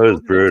winds It was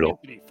moved brutal.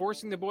 intensity,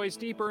 forcing the boys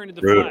deeper into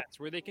the Brutal. flats,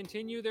 where they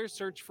continue their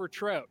search for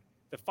trout,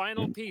 the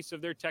final piece of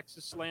their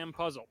Texas Slam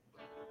puzzle.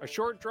 A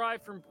short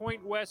drive from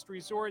Point West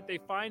Resort, they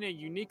find a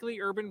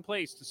uniquely urban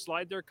place to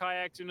slide their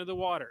kayaks into the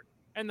water,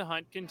 and the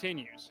hunt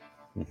continues.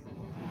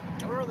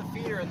 We're on the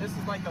feeder, and this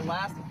is like the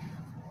last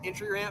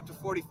entry ramp to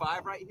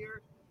 45 right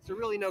here. So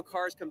really no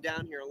cars come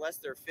down here unless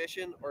they're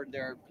fishing or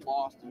they're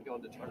lost and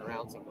going to turn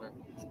around somewhere.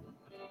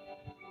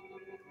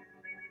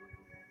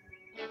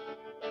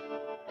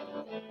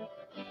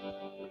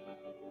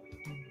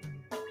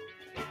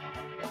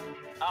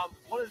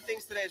 One of the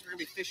things today is we're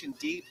going to be fishing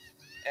deep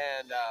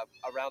and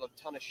around a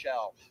ton of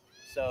shell.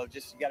 So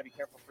just you got to be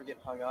careful for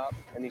getting hung up.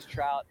 And these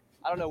trout,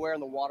 I don't know where in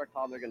the water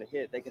column they're going to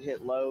hit. They could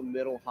hit low,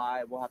 middle,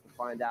 high. We'll have to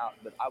find out.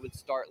 But I would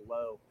start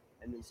low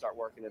and then start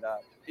working it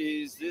up.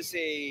 Is this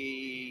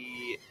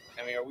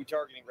are we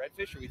targeting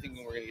redfish or are we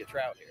thinking we're going to get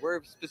trout here?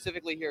 We're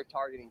specifically here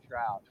targeting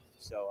trout.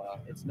 So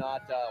it's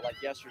not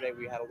like yesterday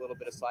we had a little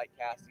bit of sight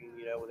casting,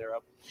 when they're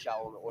up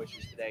shallow in the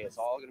oysters today. It's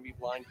all going to be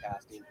blind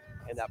casting.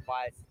 And that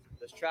bite,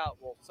 those trout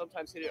will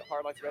sometimes hit it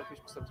hard like redfish,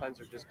 but sometimes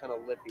they're just kind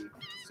of lippy.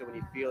 So when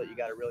you feel it, you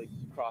got to really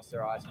cross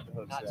their eyes with the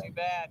hooks. Not too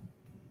bad.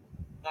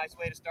 Nice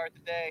way to start the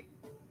day.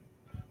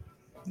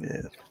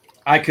 Yeah.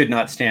 I could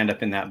not stand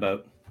up in that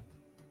boat.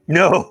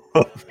 No.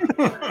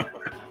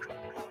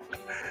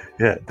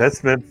 Yeah,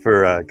 that's meant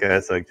for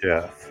guys like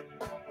Jeff.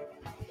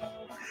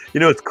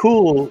 It's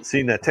cool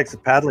seeing that Texas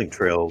Paddling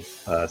Trail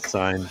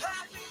sign.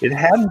 It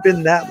hadn't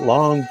been that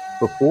long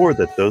before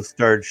that those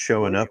started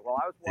showing up Well,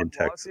 I was in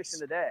while I was fishing Texas.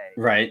 today.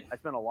 Right. I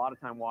spent a lot of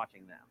time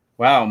watching them.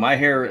 Wow, my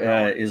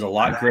hair is a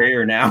lot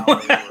grayer now.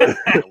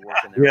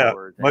 Yeah,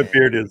 my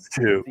beard is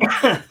too. These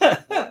guys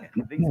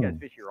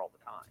fish here all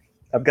the time.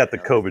 I've got the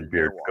This COVID is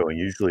beard their water. going.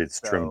 Usually it's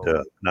trimmed So,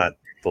 up, not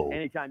full.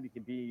 Anytime you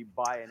can be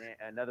by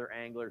another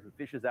angler who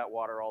fishes that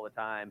water all the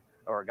time,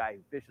 or a guy who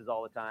fishes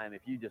all the time, if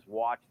you just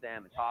watch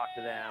them and talk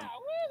to them,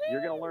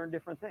 you're going to learn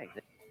different things.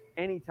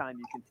 Anytime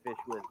you can fish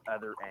with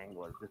other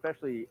anglers,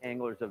 especially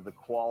anglers of the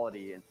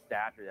quality and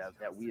stature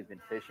that we have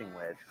been fishing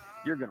with,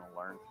 you're going to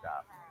learn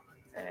stuff.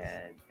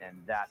 And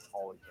that's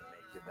always going to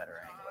make you a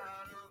better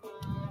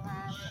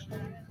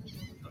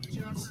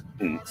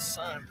angler.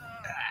 Son.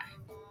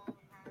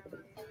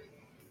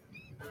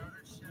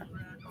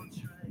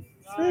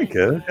 There you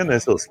go. Got a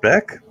nice little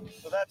speck.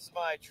 So that's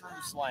my true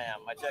slam,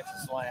 my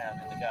Texas slam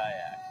in the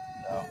kayak.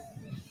 So.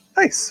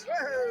 Nice.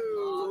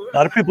 A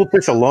lot of people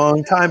fish a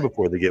long time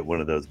before they get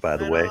one of those, by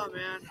the way.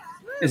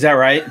 Is that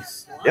right?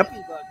 Yep.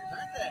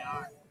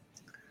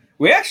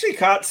 We actually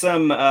caught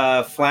some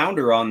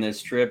flounder on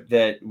this trip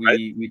that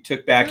we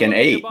took back and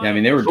ate. I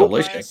mean, they were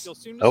delicious. You'll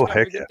soon Oh, discover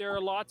heck that yeah. there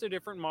are lots of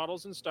different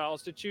models and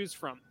styles to choose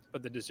from,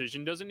 but the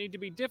decision doesn't need to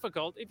be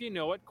difficult if you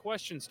know what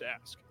questions to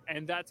ask.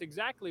 And that's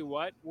exactly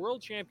what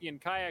world champion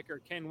kayaker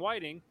Ken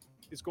Whiting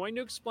is going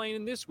to explain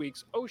in this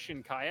week's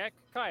Ocean Kayak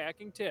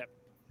kayaking tip.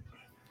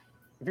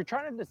 If you're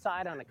trying to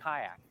decide on a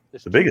kayak,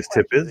 there's The two biggest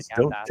tip questions is that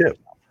you have don't to ask tip.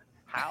 yourself.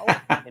 How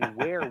and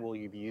where will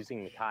you be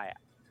using the kayak?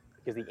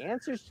 Because the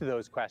answers to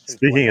those questions.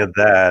 Speaking of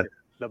that,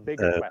 the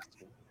bigger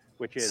question,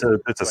 which is so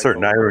there's a do I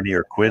certain go irony or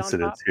sit on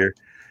coincidence top here.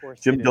 or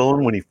sit Jim in Dolan,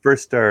 front? when he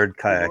first started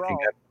kayaking, Overall,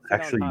 I sit on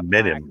actually top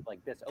met kayaks him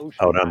like this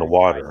ocean out on the kayak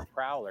water. size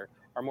Prowler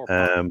are more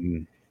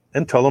popular.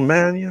 and told him,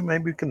 man,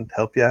 maybe we can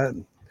help you out.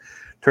 And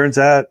turns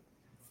out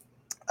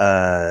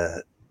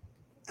that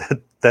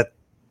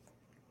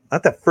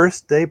not that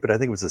first day, but I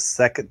think it was the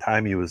second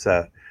time he was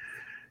out,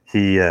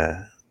 he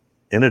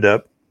ended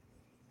up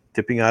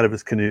dipping out of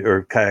his canoe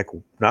or kayak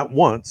not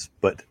once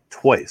but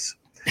twice,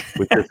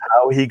 which is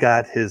how he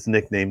got his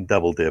nickname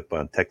Double Dip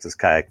on Texas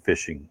Kayak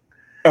Fishing.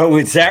 Oh,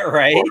 is that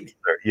right?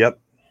 Yep.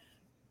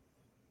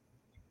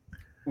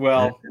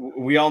 Well,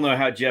 we all know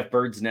how Jeff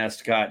Bird's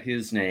Nest got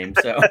his name,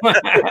 so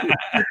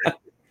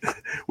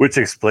which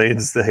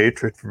explains the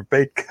hatred for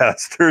bait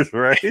casters,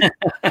 right?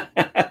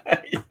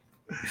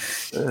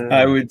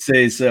 I would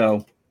say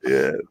so.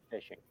 Yeah.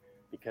 Fishing,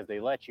 because they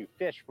let you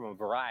fish from a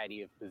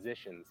variety of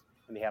positions,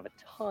 and they have a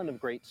ton of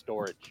great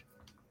storage.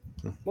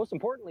 Most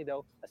importantly,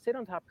 though, a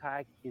sit-on-top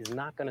kayak is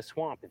not going to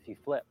swamp if you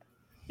flip.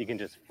 You can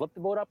just flip the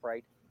boat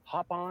upright,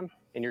 hop on,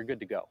 and you're good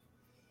to go.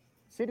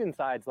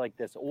 Sit-insides like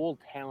this Old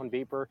Town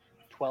Vapor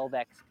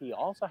 12XT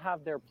also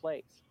have their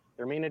place.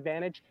 Their main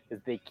advantage is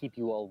they keep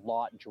you a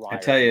lot drier. I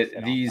tell you,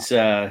 these.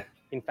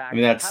 In fact, I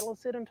mean, that's paddle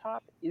sit on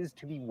top is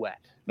to be wet.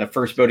 the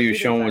first boat he was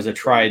showing was a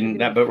Trident.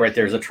 That boat right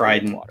there is a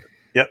Trident.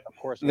 Yep. Of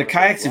course, The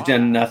kayaks have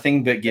done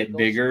nothing but get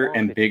bigger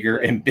and bigger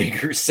and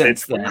bigger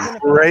since then.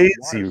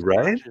 Crazy,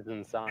 right?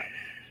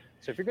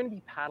 So if you're going to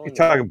be paddling, You're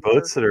talking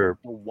boats that are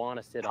you'll want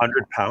to sit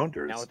 100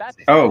 pounders. Now, with that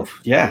said, Oh,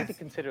 you yeah. need to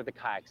consider the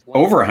kayaks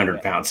Over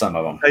 100 pounds, some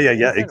of them. Oh, yeah, In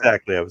general,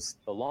 exactly.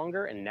 the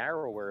longer and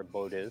narrower a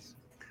boat is,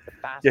 the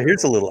faster. Yeah,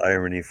 here's a it little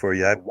irony for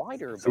you. The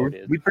wider a boat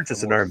is, We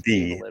purchased the an more RV.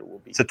 stable it will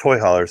be. It's a toy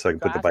hauler, so I can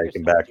put the Faster bike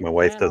in back. starts My your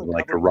wife plan doesn't will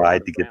like to cover more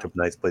ride to get to ground.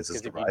 nice places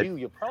Because to if you do, ride.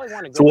 you'll probably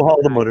want to go So we'll for haul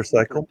the kayaks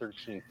motorcycle.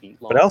 13 feet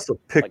But I long, also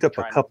picked like up a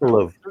Trident couple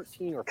of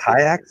 13 or 14.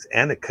 kayaks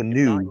and a If not,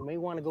 canoe you may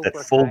want to go that for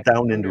a fold kayak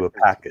down into under a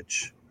 13.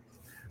 package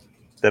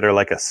that are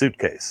like a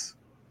suitcase.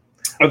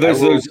 Are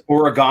those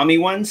origami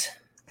ones?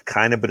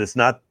 Kind of, but it's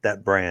not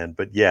that brand.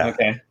 But yeah,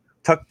 Okay.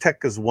 Tuck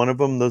Tech is one of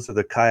them. Those are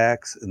the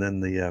kayaks, and then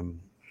the and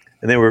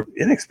they were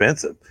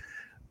inexpensive.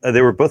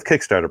 They were both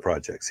Kickstarter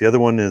projects. The other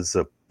one is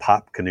a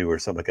pop canoe or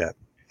something like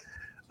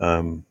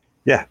that.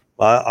 Yeah,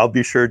 I'll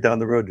be sure down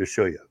the road to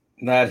show you.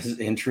 That is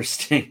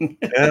interesting.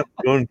 Yeah,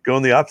 going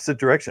the opposite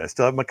direction. I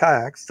still have my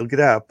kayak, still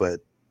get out, but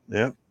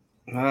yeah,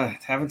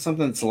 having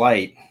something that's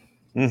light.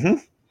 Mm-hmm.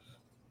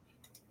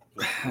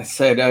 I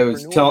said I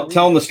was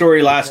telling the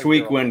story last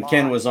week when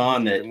Ken was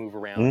on that,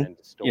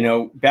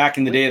 back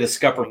in the day of the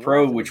Scupper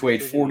Pro, which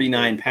weighed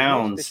 49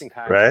 pounds,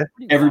 right?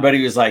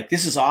 Everybody was like,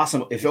 "This is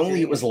awesome! If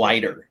only it was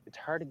lighter." It's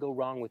hard to go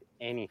wrong with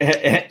anything.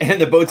 And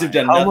the boats have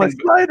done How nothing. much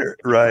lighter,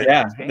 right?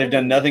 Yeah, they've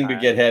done nothing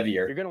but get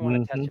heavier. You're going to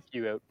want to test a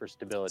few out for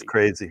stability. It's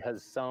crazy.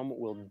 Because some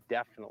will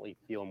definitely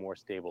feel more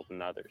stable than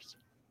others.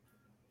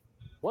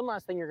 One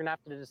last thing you're going to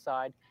have to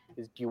decide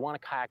is, do you want a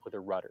kayak with a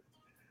rudder?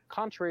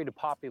 Contrary to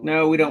popular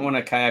No, we don't belief, want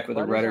a kayak with a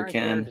rudders rudder, aren't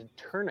there Ken. to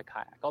turn a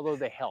kayak, although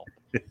they help.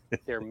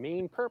 Their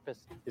main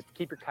purpose is to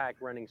keep your kayak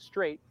running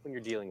straight when you're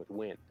dealing with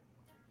wind.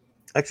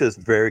 Actually, it's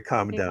very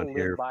common People down live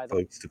here, by them,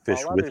 folks, to fish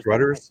while with others, like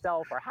rudders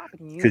myself, are happy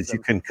to use because you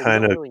them, can but we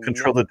kind don't of really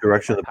control know the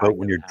direction of the what boat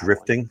when you're kayak they're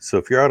drifting. So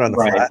if you're out on the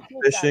Right. flat I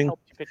hope that fishing,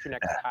 helps you pick your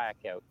next kayak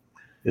out.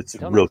 it's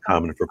Until real next time,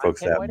 common for I'm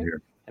folks to Ken have Whiting, them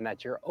here. and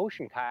that's your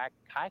Ocean Kayak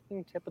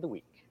kayaking tip of the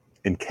week.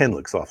 And Ken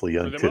looks awfully For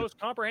young the too. most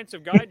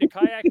comprehensive guide to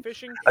kayak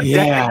fishing,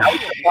 Yeah.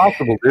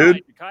 Possible, dude.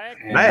 guide to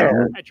kayak Man.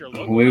 fishing at your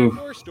local We-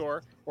 outdoor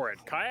store or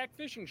at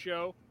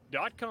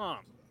kayakfishingshow.com.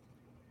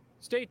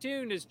 Stay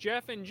tuned as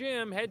Jeff and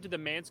Jim head to the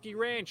Mansky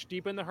Ranch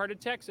deep in the heart of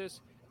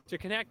Texas to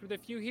connect with a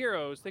few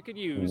heroes that could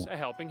use a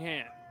helping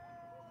hand.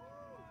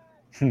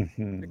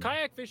 The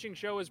Kayak Fishing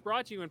Show is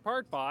brought to you in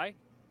part by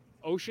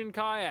Ocean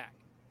Kayak,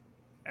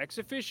 Ex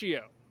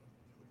Officio,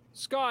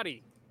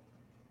 Scotty,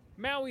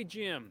 Maui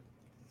Jim,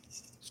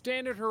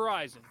 Standard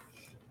Horizon,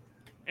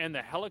 and the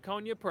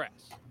Heliconia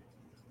Press.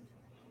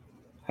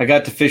 I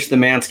got to fish the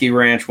Mansky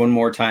Ranch one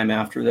more time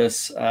after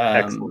this.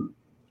 Excellent.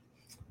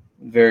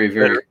 Very,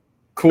 very Better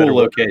cool weather.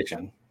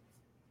 location.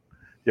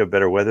 You have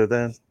better weather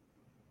then?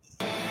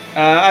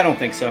 I don't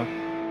think so.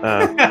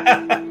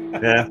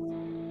 Yeah.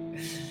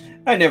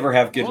 I never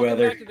have good Welcome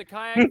weather. back to the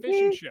Kayak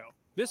Fishing Show.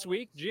 This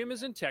week, Jim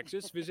is in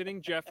Texas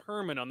visiting Jeff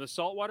Herman on the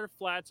saltwater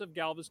flats of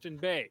Galveston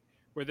Bay,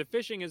 where the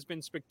fishing has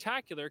been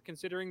spectacular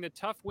considering the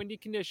tough windy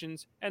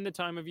conditions and the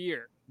time of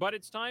year. But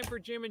it's time for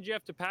Jim and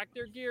Jeff to pack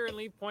their gear and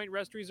leave Point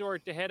Rest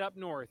Resort to head up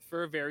north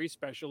for a very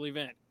special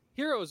event.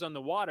 Heroes on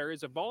the Water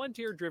is a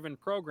volunteer-driven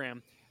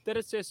program that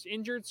assists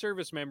injured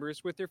service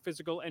members with their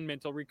physical and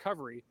mental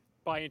recovery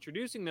by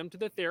introducing them to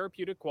the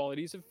therapeutic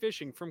qualities of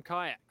fishing from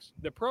kayaks.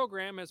 The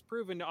program has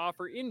proven to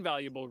offer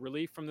invaluable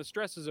relief from the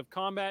stresses of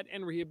combat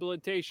and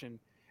rehabilitation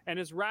and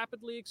is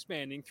rapidly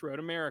expanding throughout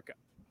America.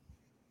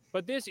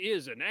 But this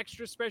is an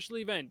extra special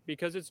event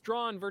because it's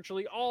drawn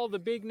virtually all the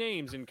big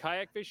names in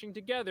kayak fishing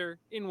together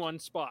in one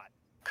spot.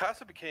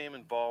 Casa became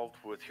involved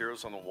with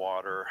Heroes on the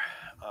Water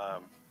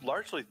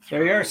largely There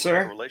through you are,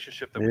 sir. a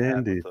relationship that we had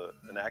Indeed. with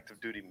an active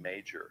duty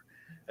major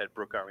at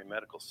Brooke Army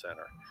Medical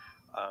Center.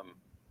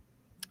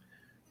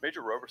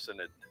 Major Roberson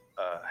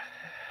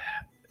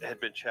had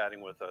been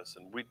chatting with us,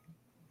 and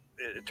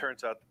it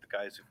turns out that the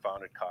guys who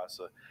founded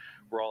Casa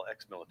were all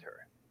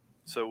ex-military.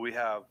 So we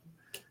have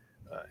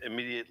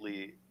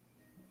immediately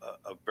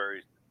a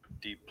very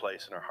deep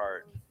place in our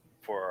heart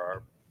for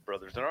our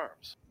brothers in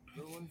arms.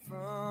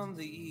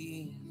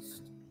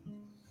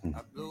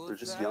 They're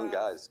just young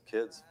guys,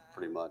 kids,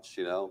 pretty much,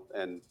 you know,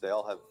 and they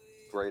all have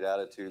great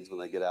attitudes when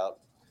they get out.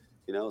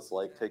 You know, it's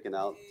like taking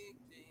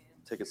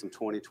some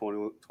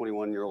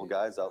 21-year-old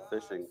guys out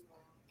fishing.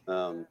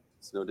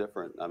 It's no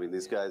different. I mean,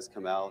 these guys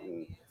come out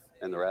and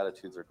their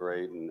attitudes are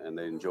great, and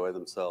they enjoy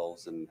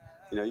themselves. And,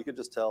 you know, you could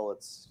just tell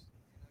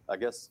I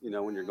guess, you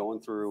know, when you're going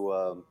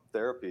through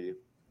therapy,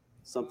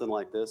 something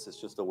like this is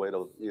just a way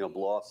to, you know,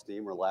 blow off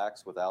steam,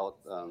 relax without,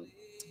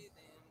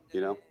 you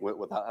know,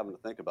 without having to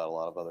think about a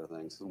lot of other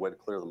things. It's a way to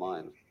clear the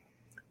mind.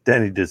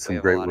 Danny did some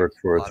great work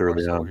for us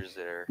early on.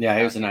 Yeah,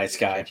 he was a nice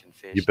guy.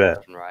 You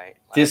bet.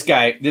 This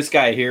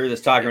guy here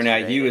that's talking right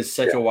now, he was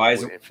such a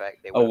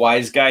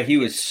wise guy. He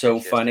was so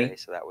funny.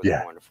 So that was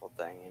a wonderful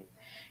thing.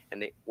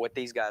 And what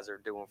these guys are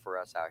doing for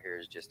us out here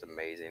is just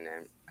amazing.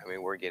 And I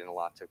mean, we're getting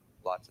lots of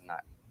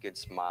good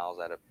smiles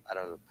out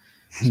of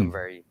some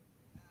very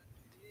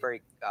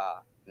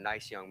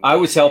nice young men. I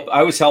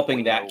was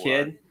helping that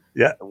kid.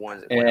 Yeah.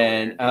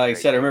 And like I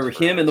said, I remember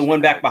him and the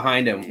one back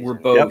behind him were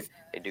both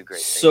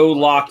so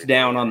locked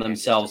down on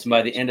themselves. And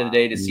by the end of the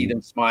day, to see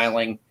them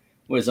smiling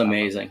was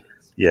amazing.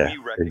 Yeah,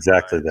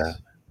 exactly that.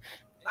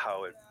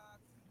 How it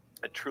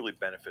truly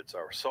benefits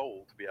our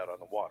soul to be out on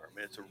the water. I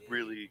mean, it's a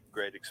really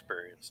great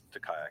experience to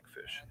kayak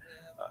fish.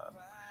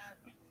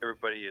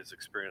 Everybody has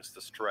experienced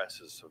the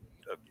stresses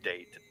of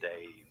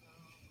day-to-day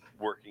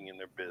working in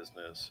their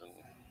business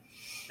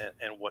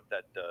and what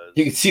that does.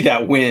 You can see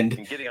that wind.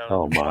 And getting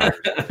on the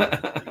water,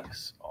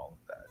 all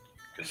of that,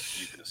 because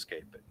you can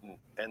escape it.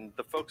 And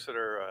the folks that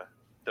are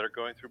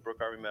going through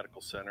Brooke Army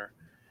Medical Center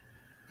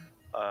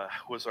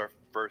was our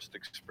first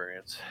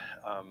experience.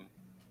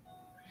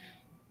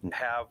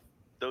 Have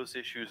those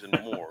issues and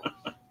more.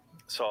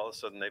 So all of a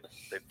sudden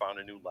they found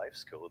a new life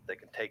skill that they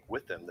can take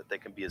with them, that they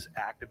can be as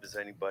active as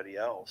anybody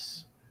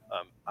else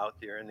out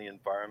there in the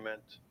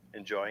environment,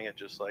 enjoying it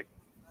just like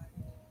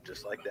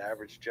the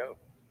average Joe.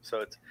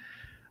 So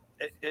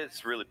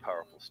it's really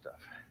powerful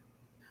stuff.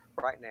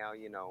 Right now,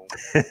 you know,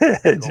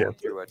 going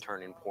through a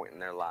turning point in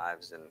their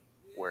lives, and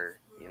where,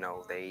 you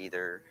know, they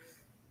either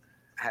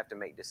have to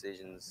make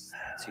decisions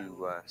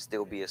to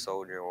still be a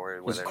soldier,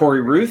 or was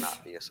Corey Ruth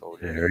not be a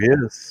soldier. There he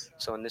is.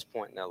 So in this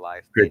point in their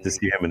life, great to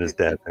see him and his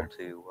dad there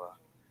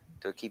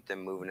to keep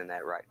them moving in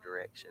that right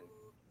direction.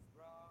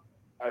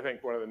 I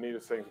think one of the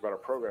neatest things about our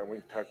program, we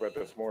can talk about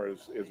this more,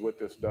 is what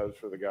this does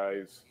for the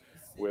guys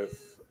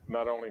with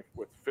not only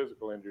with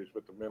physical injuries,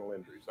 but the mental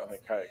injuries. I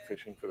think kayak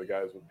fishing for the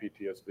guys with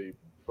PTSD,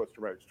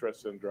 post-traumatic stress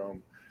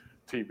syndrome,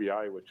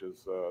 TBI, which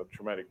is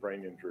traumatic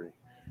brain injury,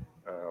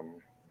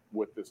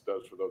 what this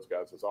does for those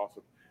guys is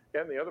awesome.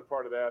 And the other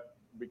part of that,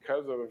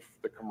 because of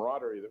the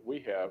camaraderie that we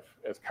have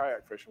as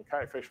kayak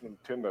fishermen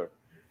tend to,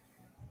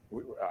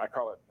 I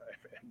call it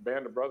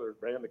band of brothers,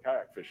 band of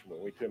kayak fishermen.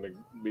 We tend to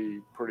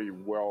be pretty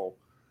well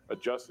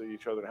adjusted to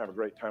each other and have a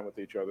great time with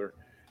each other.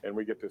 And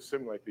we get to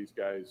simulate these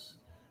guys,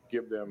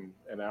 give them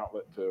an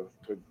outlet to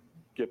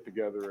get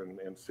together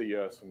and see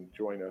us and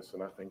join us.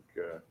 And I think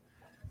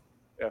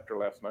after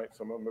last night,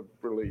 some of them have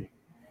really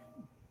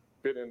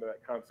bit into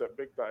that concept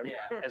big time.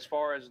 Yeah, as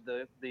far as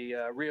the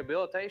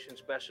rehabilitation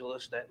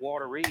specialist at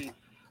Walter Reed.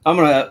 I'm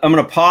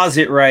gonna pause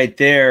it right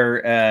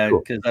there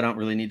because I don't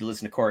really need to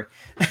listen to Corey.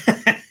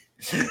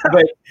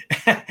 But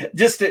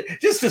just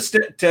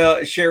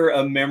to share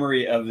a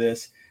memory of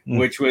this,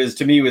 which was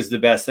to me was the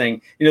best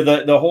thing. You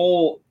know, the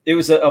whole, it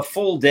was a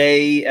full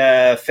day,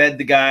 fed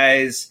the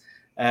guys.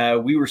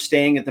 We were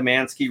staying at the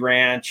Mansky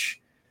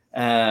Ranch,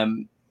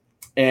 and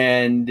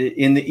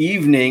in the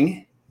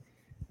evening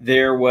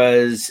there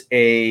was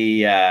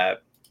a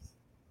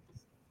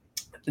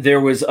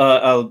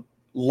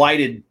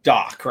lighted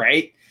dock,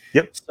 right?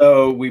 Yep.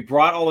 So we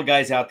brought all the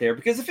guys out there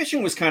because the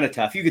fishing was kind of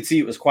tough. You could see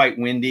it was quite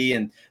windy,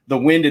 and the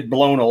wind had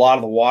blown a lot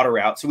of the water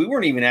out. So we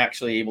weren't even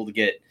actually able to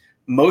get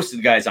most of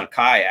the guys on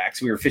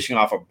kayaks. We were fishing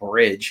off a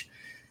bridge.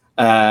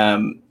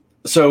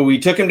 So we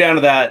took them down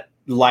to that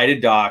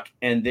lighted dock,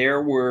 and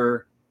there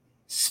were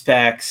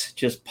specks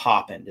just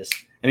popping.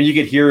 I mean, you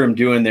could hear them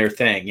doing their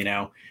thing, you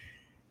know.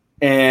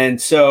 And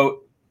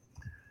so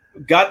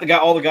got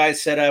all the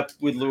guys set up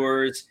with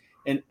lures,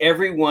 and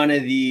every one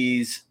of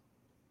these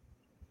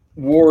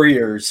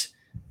warriors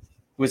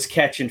was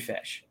catching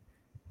fish.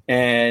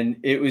 And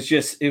it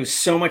was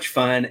so much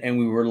fun, and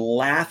we were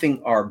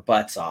laughing our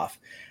butts off,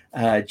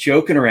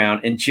 joking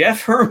around. And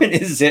Jeff Herman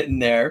is sitting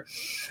there,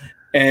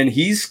 and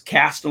he's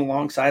casting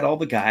alongside all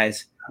the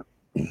guys.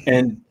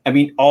 And I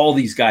mean, all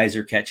these guys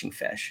are catching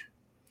fish.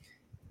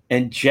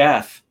 And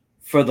Jeff,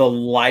 for the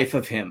life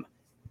of him,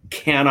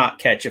 cannot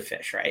catch a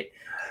fish, right?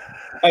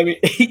 I mean,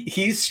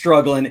 he's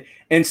struggling.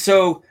 And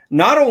so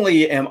not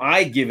only am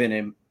I giving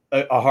him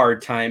a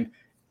hard time,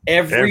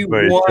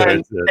 everyone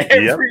of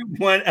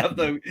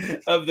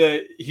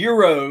the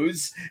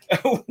heroes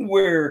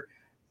were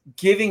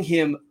giving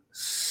him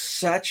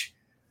such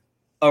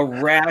a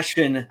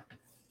ration.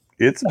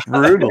 It's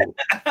brutal.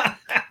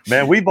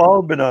 Man, we've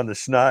all been on the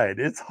schneid.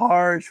 It's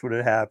harsh when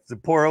it happens. The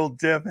poor old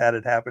Jeff had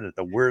it happen at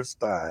the worst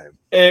time.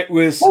 It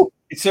was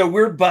so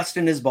we're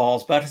busting his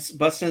balls.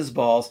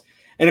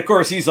 And of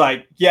course he's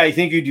like, yeah, you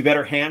think you'd do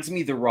better? Hands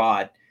me the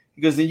rod.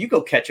 He goes, then you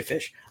go catch a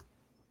fish.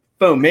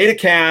 Boom, made a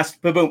cast,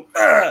 boom,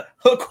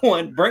 hook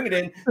one, bring it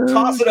in,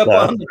 toss it up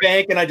on the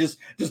bank, and I just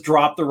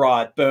drop the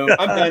rod. Boom,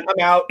 I'm done, I'm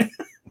out.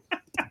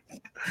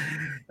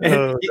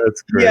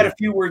 That's great. He had a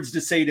few words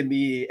to say to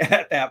me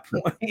at that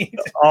point.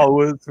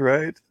 Always,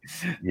 right?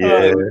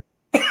 Yeah.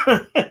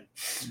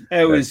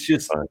 It was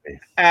just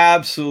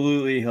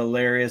absolutely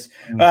hilarious.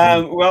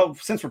 Well,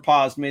 since we're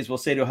paused, may as well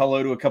say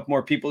hello to a couple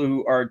more people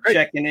who are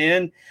checking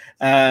in.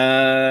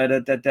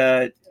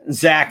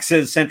 Zach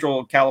says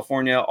Central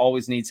California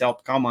always needs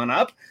help. Come on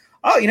up.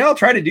 Oh, I'll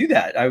try to do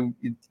that. I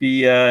would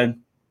be. It's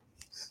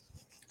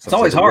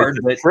always hard,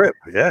 but trip.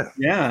 Yeah.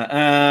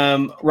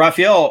 Yeah.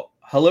 Raphael,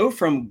 hello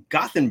from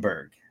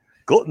Gothenburg.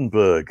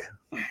 Gothenburg.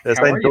 How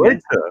are you,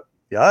 man?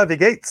 Yeah, wie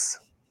geht's?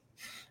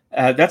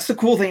 That's the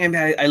cool thing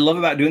I love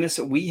about doing this.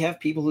 We have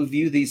people who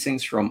view these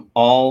things from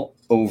all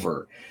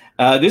over.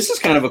 This is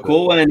kind of a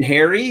cool one. And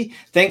Harry,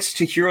 thanks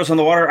to Heroes on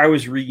the Water, I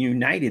was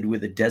reunited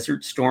with a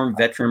Desert Storm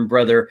veteran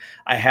brother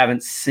I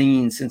haven't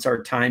seen since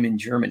our time in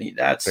Germany.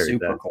 That's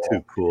super cool.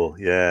 Too cool.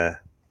 Yeah.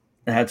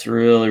 That's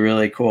really,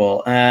 really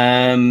cool.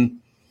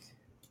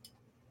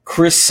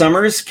 Chris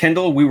Summers,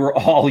 Kendall, we were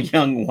all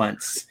young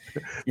once.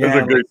 That's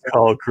a good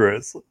call,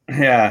 Chris.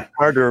 Yeah.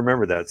 Hard to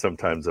remember that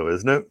sometimes, though,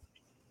 isn't it?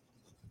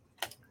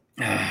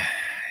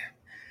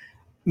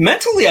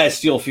 Mentally, I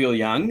still feel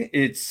young.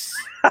 It's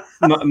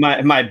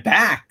my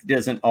back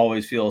doesn't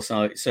always feel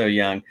so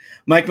young.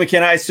 Mike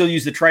McKenna, I still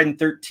use the Trident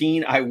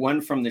 13. I won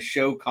from the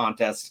show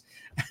contest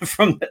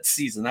from that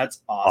season.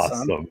 That's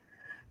awesome.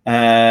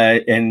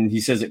 And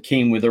he says it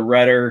came with a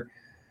rudder.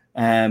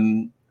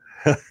 We'll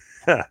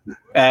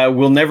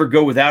never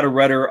go without a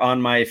rudder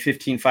on my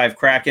 15.5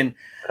 Kraken.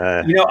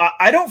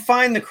 I don't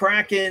find the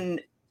Kraken.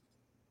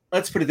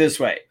 Let's put it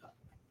this way.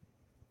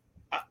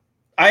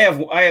 I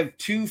have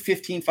two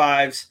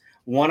 15.5s.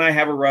 One I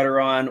have a rudder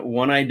on,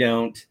 one I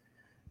don't.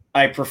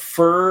 I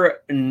prefer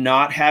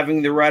not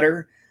having the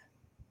rudder,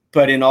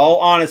 but in all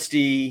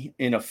honesty,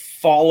 in a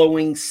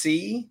following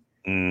sea,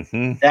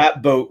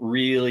 that boat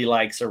really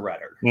likes a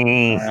rudder.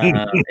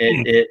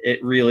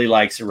 It really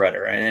likes a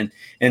rudder.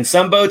 And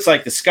some boats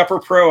like the Scupper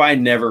Pro, I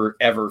never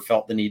ever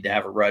felt the need to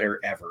have a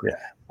rudder ever.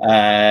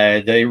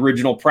 Yeah. The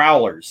original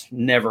Prowlers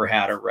never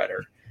had a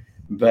rudder,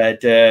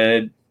 but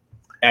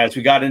as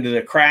we got into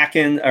the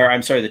Kraken,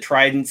 the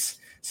Tridents,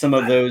 some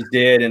of those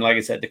did. And like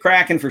I said, the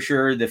Kraken for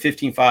sure, the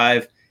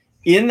 15.5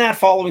 in that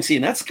following sea.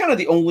 And that's kind of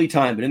the only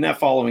time, but in that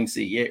following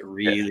sea, it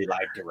really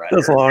liked a rudder.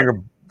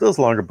 Those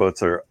longer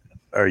boats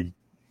I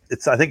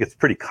think it's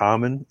pretty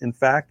common, in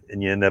fact,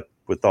 and you end up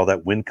with all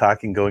that wind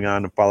cocking going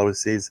on in following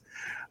seas.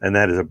 And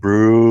that is a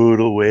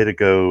brutal way to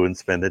go and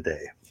spend a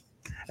day.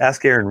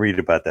 Ask Aaron Reed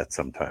about that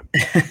sometime.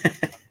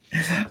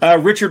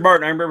 Richard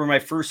Martin, I remember my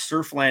first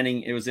surf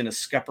landing. It was in a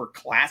Scupper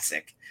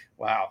Classic.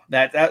 Wow,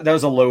 that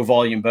was a low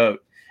volume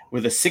boat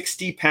with a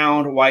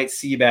 60-pound white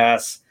sea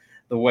bass.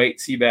 The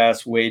white sea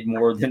bass weighed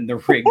more than the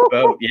rigged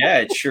boat. Yeah,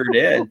 it sure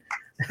did.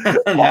 That's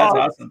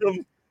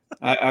awesome.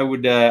 I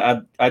would.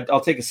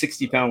 I'll take a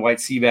 60-pound white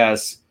sea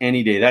bass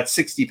any day. That's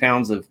 60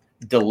 pounds of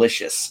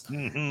delicious.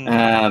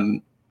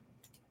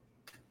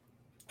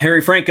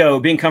 Harry Franco,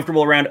 being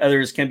comfortable around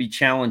others can be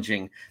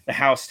challenging. The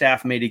house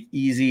staff made it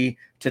easy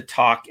to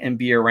talk and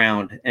be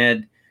around.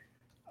 And,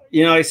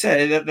 I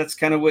said that's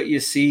kind of what you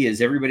see is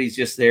everybody's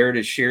just there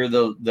to share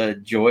the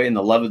joy and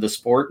the love of the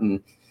sport.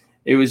 And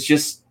it was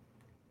just,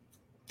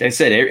 like I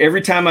said,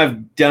 every time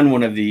I've done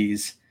one of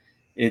these,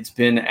 it's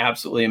been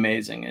absolutely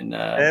amazing. And,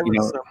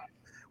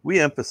 we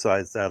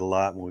emphasized that a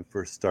lot when we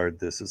first started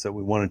this, is that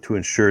we wanted to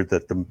ensure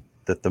that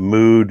the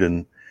mood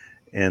and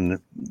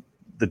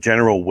the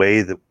general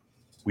way that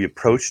we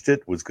approached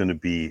it was going to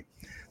be,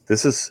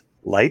 this is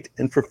light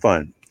and for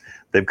fun.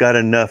 They've got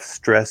enough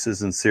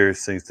stresses and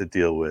serious things to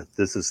deal with.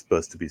 This is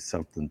supposed to be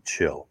something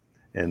chill.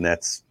 And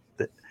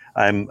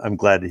I'm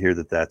glad to hear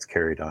that that's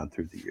carried on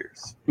through the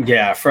years.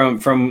 Yeah.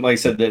 From like I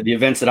said, the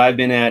events that I've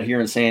been at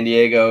here in San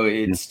Diego,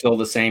 it's still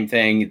the same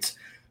thing. It's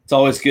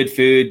always good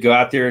food. Go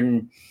out there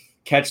and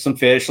catch some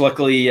fish.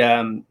 Luckily,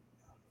 a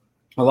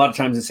lot of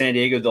times in San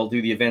Diego, they'll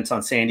do the events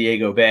on San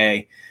Diego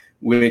Bay,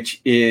 which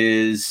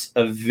is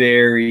a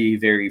very,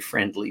 very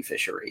friendly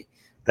fishery.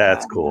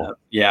 That's cool.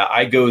 Yeah,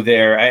 I go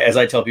there. As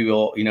I tell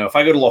people, if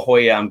I go to La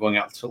Jolla, I'm going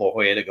out to La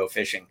Jolla to go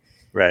fishing.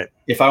 Right.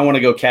 If I want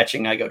to go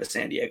catching, I go to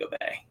San Diego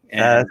Bay.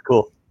 And that's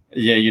cool.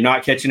 Yeah, you're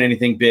not catching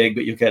anything big,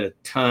 but you get a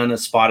ton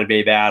of spotted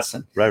bay bass.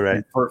 And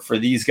right. For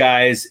these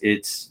guys,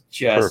 it's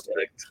just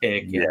perfect.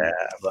 a kick. Yeah,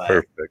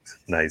 perfect.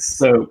 Nice.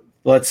 So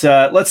Let's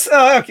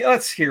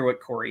hear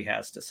what Corey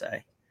has to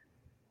say.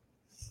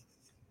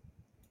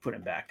 Put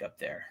him back up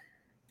there.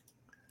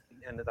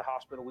 And at the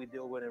hospital we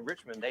deal with in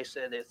Richmond, they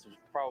said this is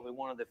probably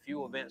one of the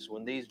few events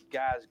when these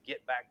guys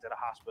get back to the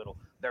hospital,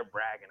 they're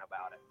bragging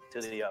about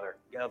it to the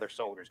other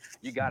soldiers.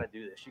 You got to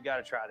do this. You got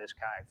to try this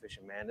kayak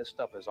fishing, man. This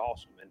stuff is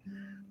awesome, and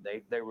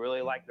they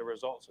really like the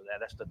results of that.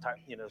 That's the type,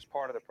 it's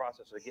part of the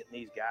process of getting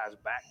these guys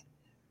back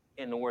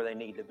into where they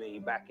need to be,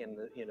 back in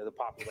the the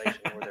population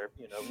where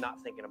they're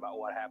not thinking about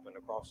what happened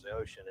across the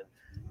ocean and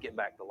get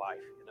back to life.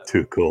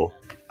 Too cool.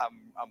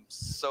 I'm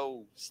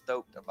so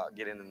stoked about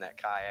getting in that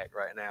kayak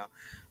right now.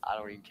 I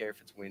don't even care if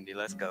it's windy.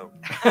 Let's go.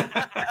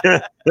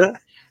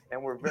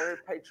 And we're very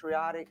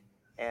patriotic,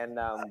 and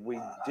we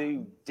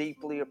do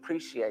deeply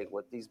appreciate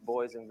what these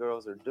boys and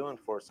girls are doing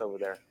for us over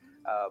there.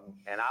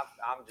 And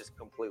I'm just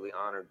completely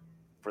honored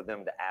for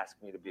them to ask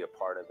me to be a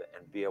part of it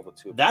and be able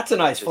to. That's a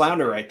nice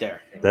flounder right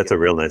there. That's a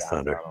real nice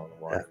flounder.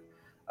 Yeah.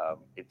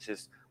 It's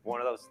just one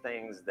of those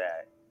things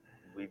that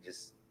you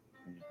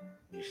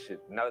should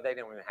know. They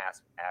didn't even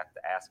have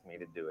to ask me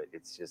to do it.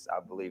 It's just, I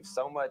believe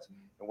so much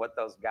in what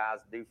those guys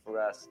do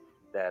for us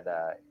that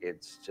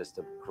it's just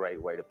a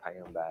great way to pay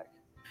them back.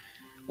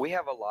 We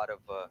have a lot of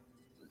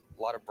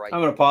bright.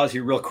 I'm going to pause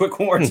you real quick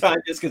one more time,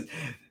 just because.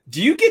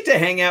 Do you get to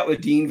hang out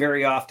with Dean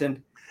very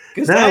often?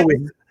 No,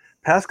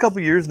 past couple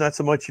of years, not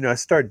so much. I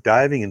started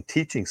diving and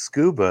teaching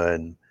scuba,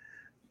 and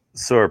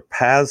so our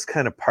paths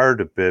kind of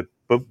parted a bit.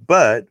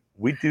 But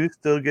we do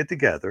still get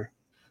together.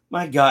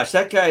 My gosh,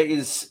 that guy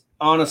is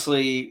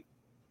honestly,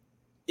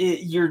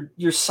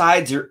 your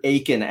sides are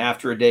aching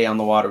after a day on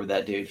the water with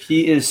that dude.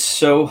 He is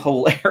so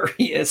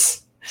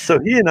hilarious. So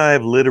he and I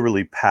have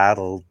literally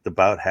paddled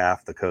about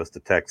half the coast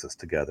of Texas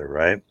together,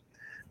 right?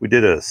 We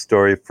did a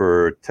story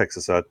for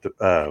Texas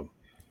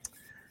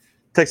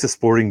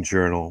Sporting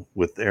Journal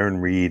with Aaron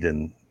Reed,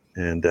 and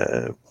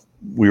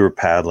we were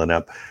paddling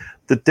up.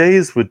 The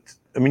days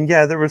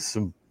there was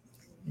some,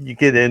 you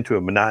get into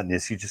a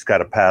monotonous, you just got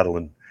to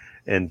paddle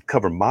and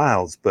cover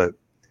miles. But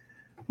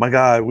my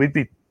God, we'd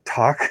be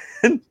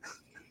talking,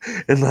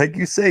 and like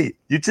you say,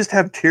 you just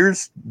have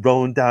tears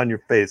rolling down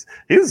your face.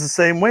 He was the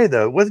same way,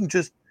 though. It wasn't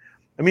just,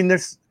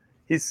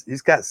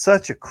 he's got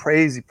such a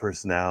crazy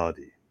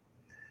personality.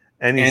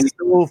 And he's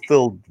so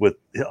filled with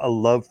a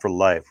love for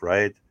life,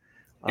 right?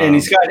 And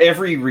he's got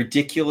every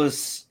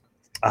ridiculous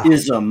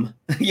ism,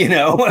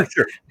 For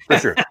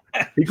sure.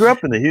 He grew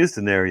up in the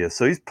Houston area,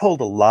 so he's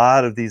pulled a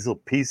lot of these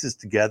little pieces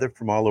together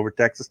from all over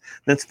Texas,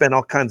 then spent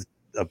all kinds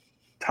of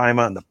time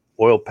on the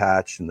oil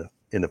patch in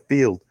the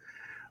field.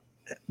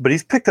 But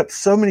he's picked up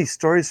so many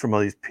stories from all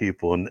these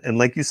people, and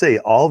like you say,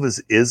 all of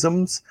his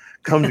isms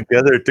come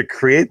together to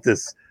create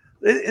this.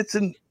 It's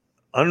an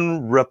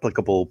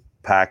unreplicable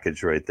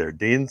package right there.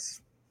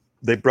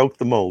 They broke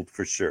the mold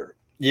for sure.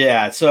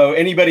 Yeah. So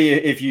anybody,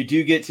 if you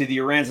do get to the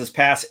Aransas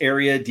Pass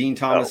area, Dean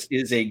Thomas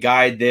is a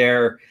guide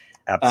there.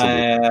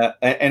 Absolutely.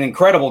 An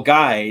incredible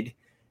guide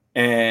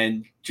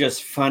and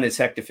just fun as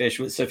heck to fish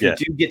with. So if you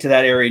do get to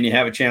that area and you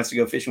have a chance to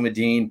go fishing with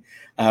Dean,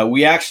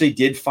 we actually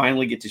did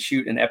finally get to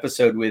shoot an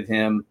episode with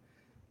him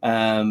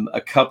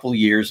a couple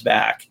years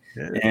back.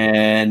 Yeah.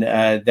 And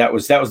that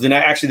was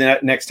the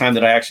next time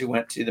that I actually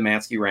went to the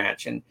Mansky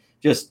Ranch, and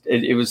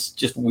it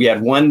was we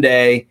had one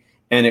day,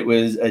 and it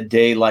was a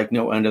day like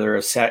no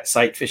other,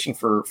 sight fishing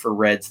for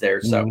reds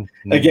there. So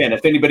again,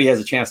 if anybody has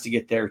a chance to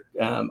get there,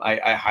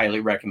 I highly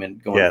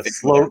recommend going. Yeah,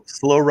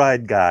 slow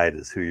ride guide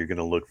is who you're going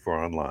to look for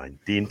online.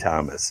 Dean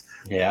Thomas.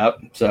 Yeah.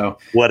 So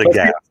what a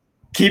guy.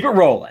 Keep it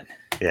rolling.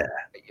 Yeah.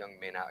 Young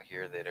men out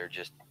here that are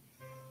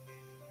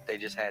they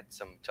just had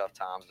some tough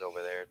times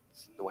over there.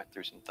 They went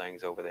through some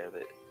things over there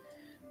that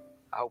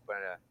I hope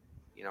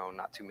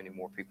not too many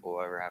more people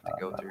will ever have to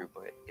go through.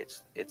 But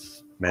it's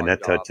man,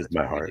 that touches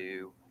my heart.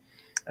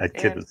 That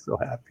kid was so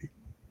happy.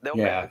 They'll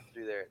make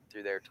it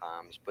through their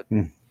times, but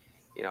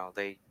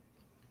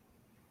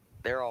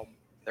they're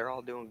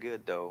all doing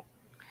good though,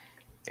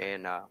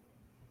 and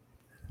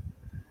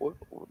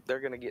they're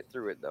gonna get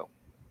through it though.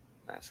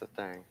 That's the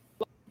thing.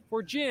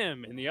 For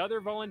Jim and the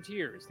other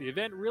volunteers, the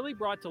event really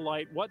brought to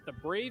light what the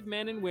brave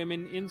men and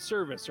women in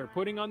service are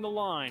putting on the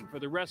line for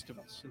the rest of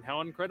us, and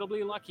how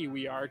incredibly lucky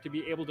we are to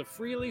be able to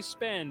freely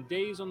spend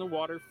days on the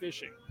water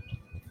fishing.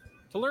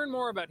 To learn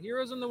more about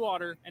Heroes on the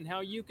Water and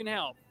how you can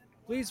help,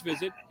 please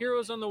visit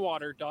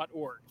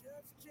heroesonthewater.org.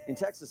 In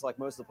Texas, like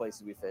most of the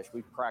places we fish,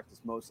 we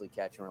practice mostly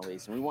catch and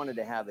release, and we wanted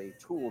to have a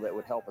tool that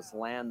would help us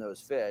land those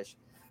fish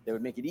that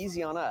would make it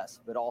easy on us,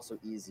 but also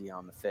easy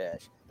on the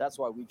fish. That's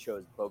why we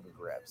chose Boga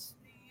Grips.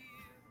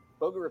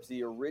 Boga Grips,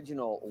 the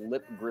original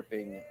lip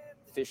gripping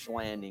fish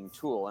landing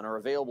tool, and are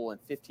available in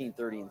 15,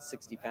 30, and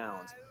 60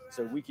 pounds.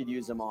 So we could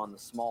use them on the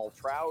small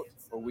trout,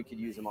 or we could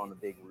use them on the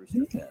big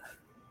rooster fish.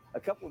 A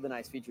couple of the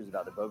nice features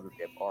about the Boga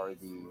Grip are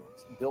the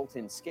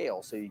built-in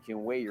scale, so you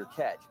can weigh your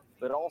catch,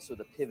 but also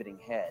the pivoting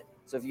head.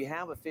 So if you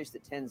have a fish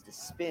that tends to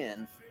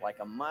spin like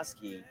a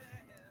muskie,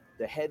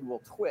 the head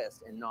will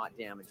twist and not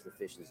damage the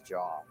fish's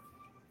jaw.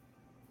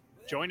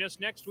 Join us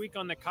next week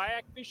on the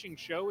Kayak Fishing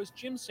Show as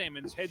Jim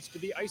Sammons heads to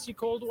the icy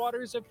cold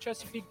waters of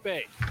Chesapeake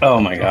Bay.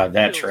 Oh my God,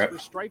 that Drills trip. For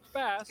striped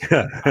bass,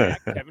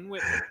 kayak Kevin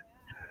Whitley.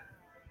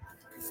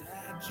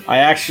 I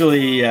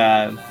actually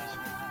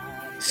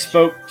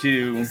spoke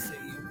to.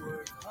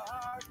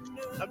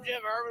 I'm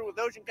Jeff Herman with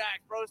Ocean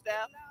Kayak Pro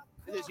Staff.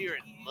 This year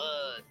is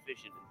mud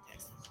fishing in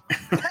Texas.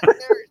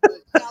 There's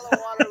the shallow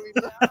water we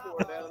look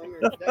for down here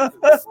in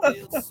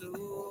Texas.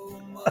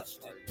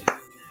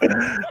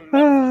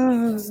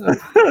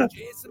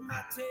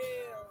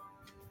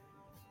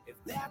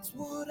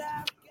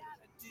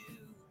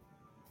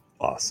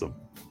 Awesome.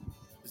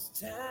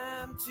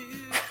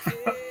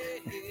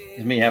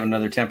 Is me having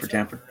another temper?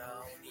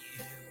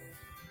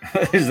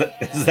 is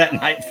that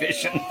night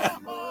fishing?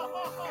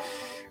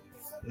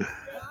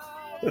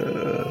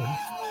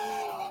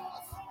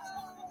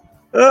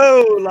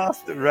 Oh,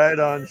 lost it right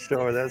on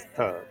shore. That's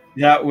tough.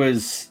 That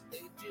was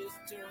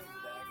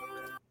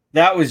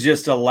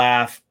just a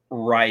laugh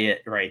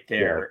riot right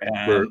there.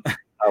 Yeah, for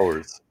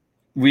hours.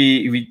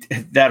 We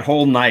that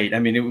whole night. I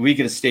mean, we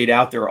could have stayed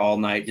out there all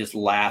night just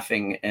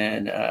laughing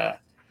and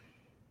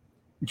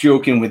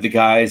joking with the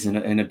guys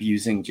and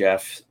abusing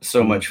Jeff.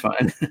 So much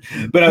fun.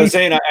 But I was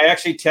saying, I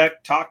actually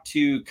talked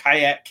to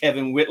Kayak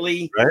Kevin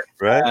Whitley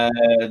right.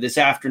 This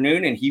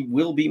afternoon, and he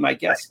will be my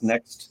guest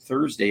next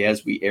Thursday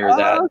as we air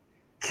that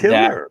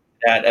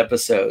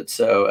episode.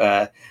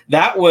 So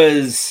that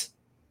was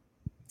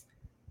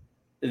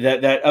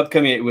that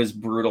upcoming. It was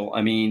brutal.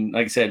 I mean,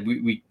 like I said,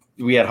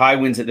 we had high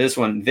winds at this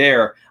one.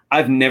 There,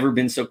 I've never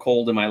been so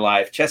cold in my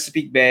life.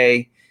 Chesapeake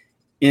Bay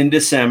in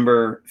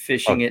December,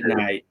 fishing at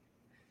night.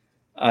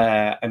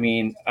 I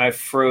mean, I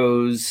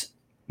froze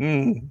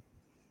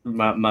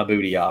my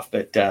booty off,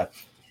 but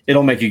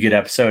it'll make a good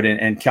episode.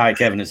 And Kai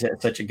Kevin is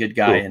such a good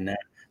guy, and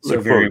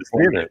so very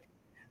important.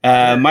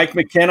 Mike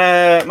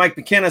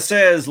McKenna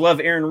says,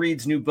 "Love Aaron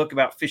Reed's new book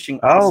about fishing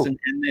Austin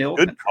and the Hill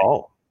good Country."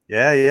 call.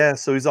 Yeah.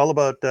 So he's all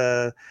about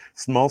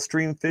small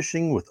stream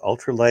fishing with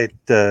ultralight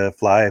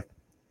fly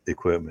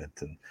equipment,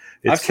 and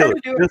it's I've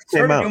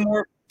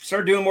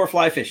started doing more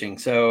fly fishing.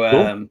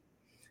 So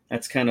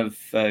that's kind of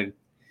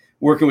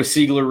working with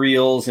Siegler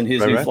reels and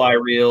his new fly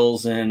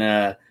reels,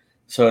 and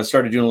so I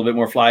started doing a little bit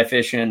more fly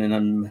fishing, and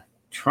I'm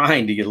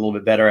trying to get a little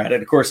bit better at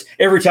it. Of course,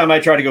 every time I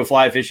try to go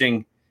fly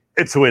fishing,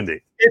 it's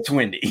windy.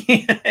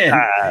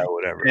 and,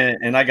 whatever.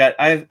 And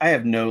I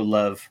have no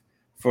love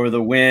for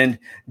the wind.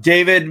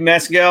 David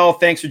Mescal,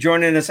 thanks for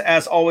joining us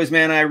as always,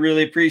 man. I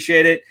really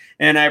appreciate it,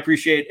 and I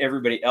appreciate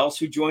everybody else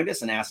who joined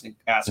us and asked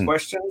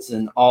questions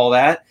and all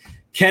that.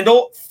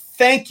 Kendall,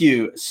 thank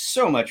you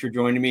so much for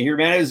joining me here,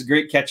 man. It was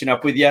great catching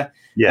up with you.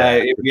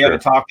 Yeah, we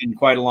haven't talked in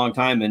quite a long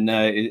time, and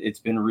it's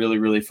been really,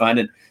 really fun.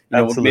 And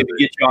we'll maybe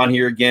get you on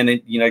here again.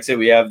 And, like I said,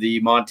 we have the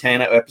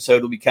Montana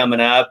episode will be coming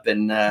up,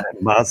 and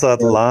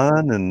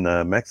Mazatlan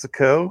and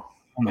Mexico.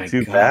 Oh my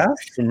Two gosh.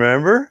 bass,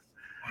 remember?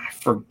 I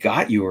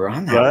forgot you were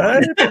on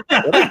that.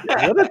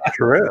 What a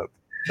trip!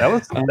 That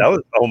was.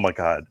 Oh my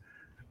God!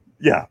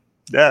 Yeah.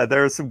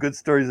 There are some good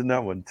stories in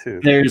that one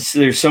too.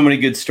 There's so many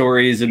good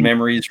stories and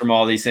memories from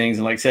all these things.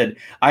 And like I said,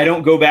 I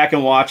don't go back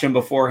and watch them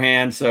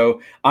beforehand,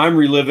 so I'm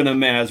reliving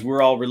them as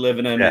we're all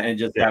reliving them and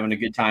just having a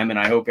good time. And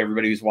I hope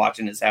everybody who's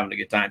watching is having a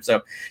good time.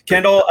 So,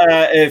 Kendall,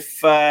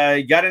 if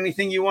you got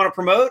anything you want to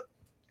promote?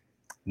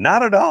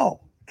 Not at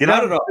all. Get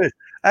out and fish.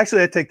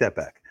 Actually, I take that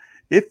back.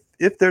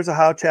 If there's a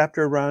HOW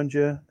chapter around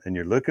you and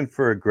you're looking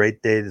for a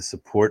great day to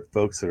support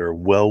folks that are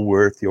well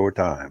worth your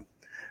time,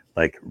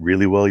 like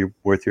really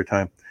worth your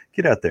time,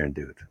 get out there and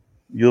do it.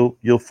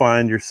 You'll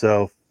find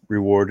yourself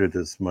rewarded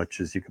as much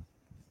as you can.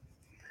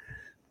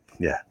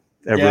 Yeah.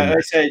 Like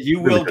I said, you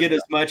will get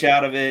as much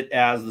out of it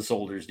as the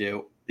soldiers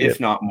do, if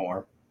not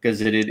more,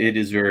 because it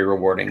is very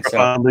rewarding.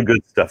 Profoundly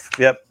good stuff.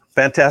 Yep.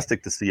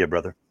 Fantastic to see you,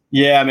 brother.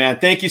 Yeah, man.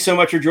 Thank you so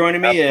much for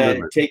joining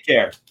me. Take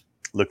care.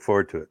 Look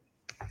forward to it.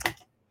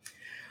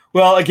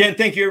 Well, again,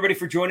 thank you everybody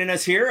for joining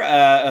us here.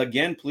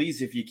 Again,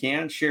 please, if you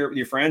can, share it with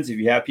your friends. If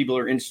you have people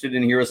who are interested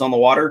in Heroes on the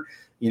Water,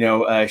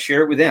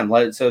 share it with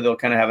them, so they'll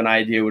kind of have an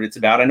idea what it's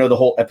about. I know the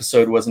whole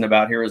episode wasn't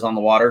about Heroes on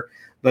the Water,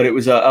 but it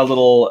was a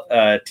little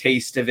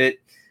taste of it.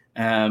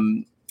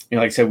 Like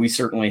I said, we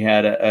certainly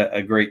had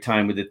a great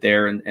time with it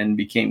there, and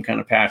became kind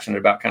of passionate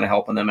about kind of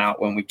helping them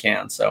out when we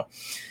can. So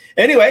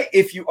anyway,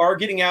 if you are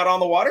getting out on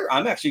the water,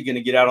 I'm actually going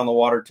to get out on the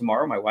water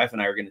tomorrow. My wife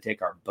and I are going to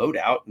take our boat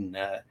out and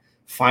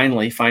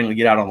finally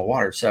get out on the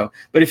water. So,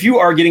 but if you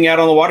are getting out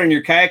on the water in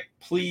your kayak,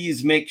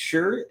 please make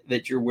sure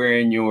that you're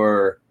wearing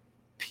your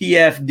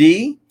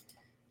PFD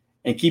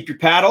and keep your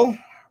paddle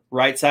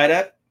right side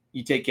up.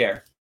 You take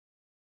care.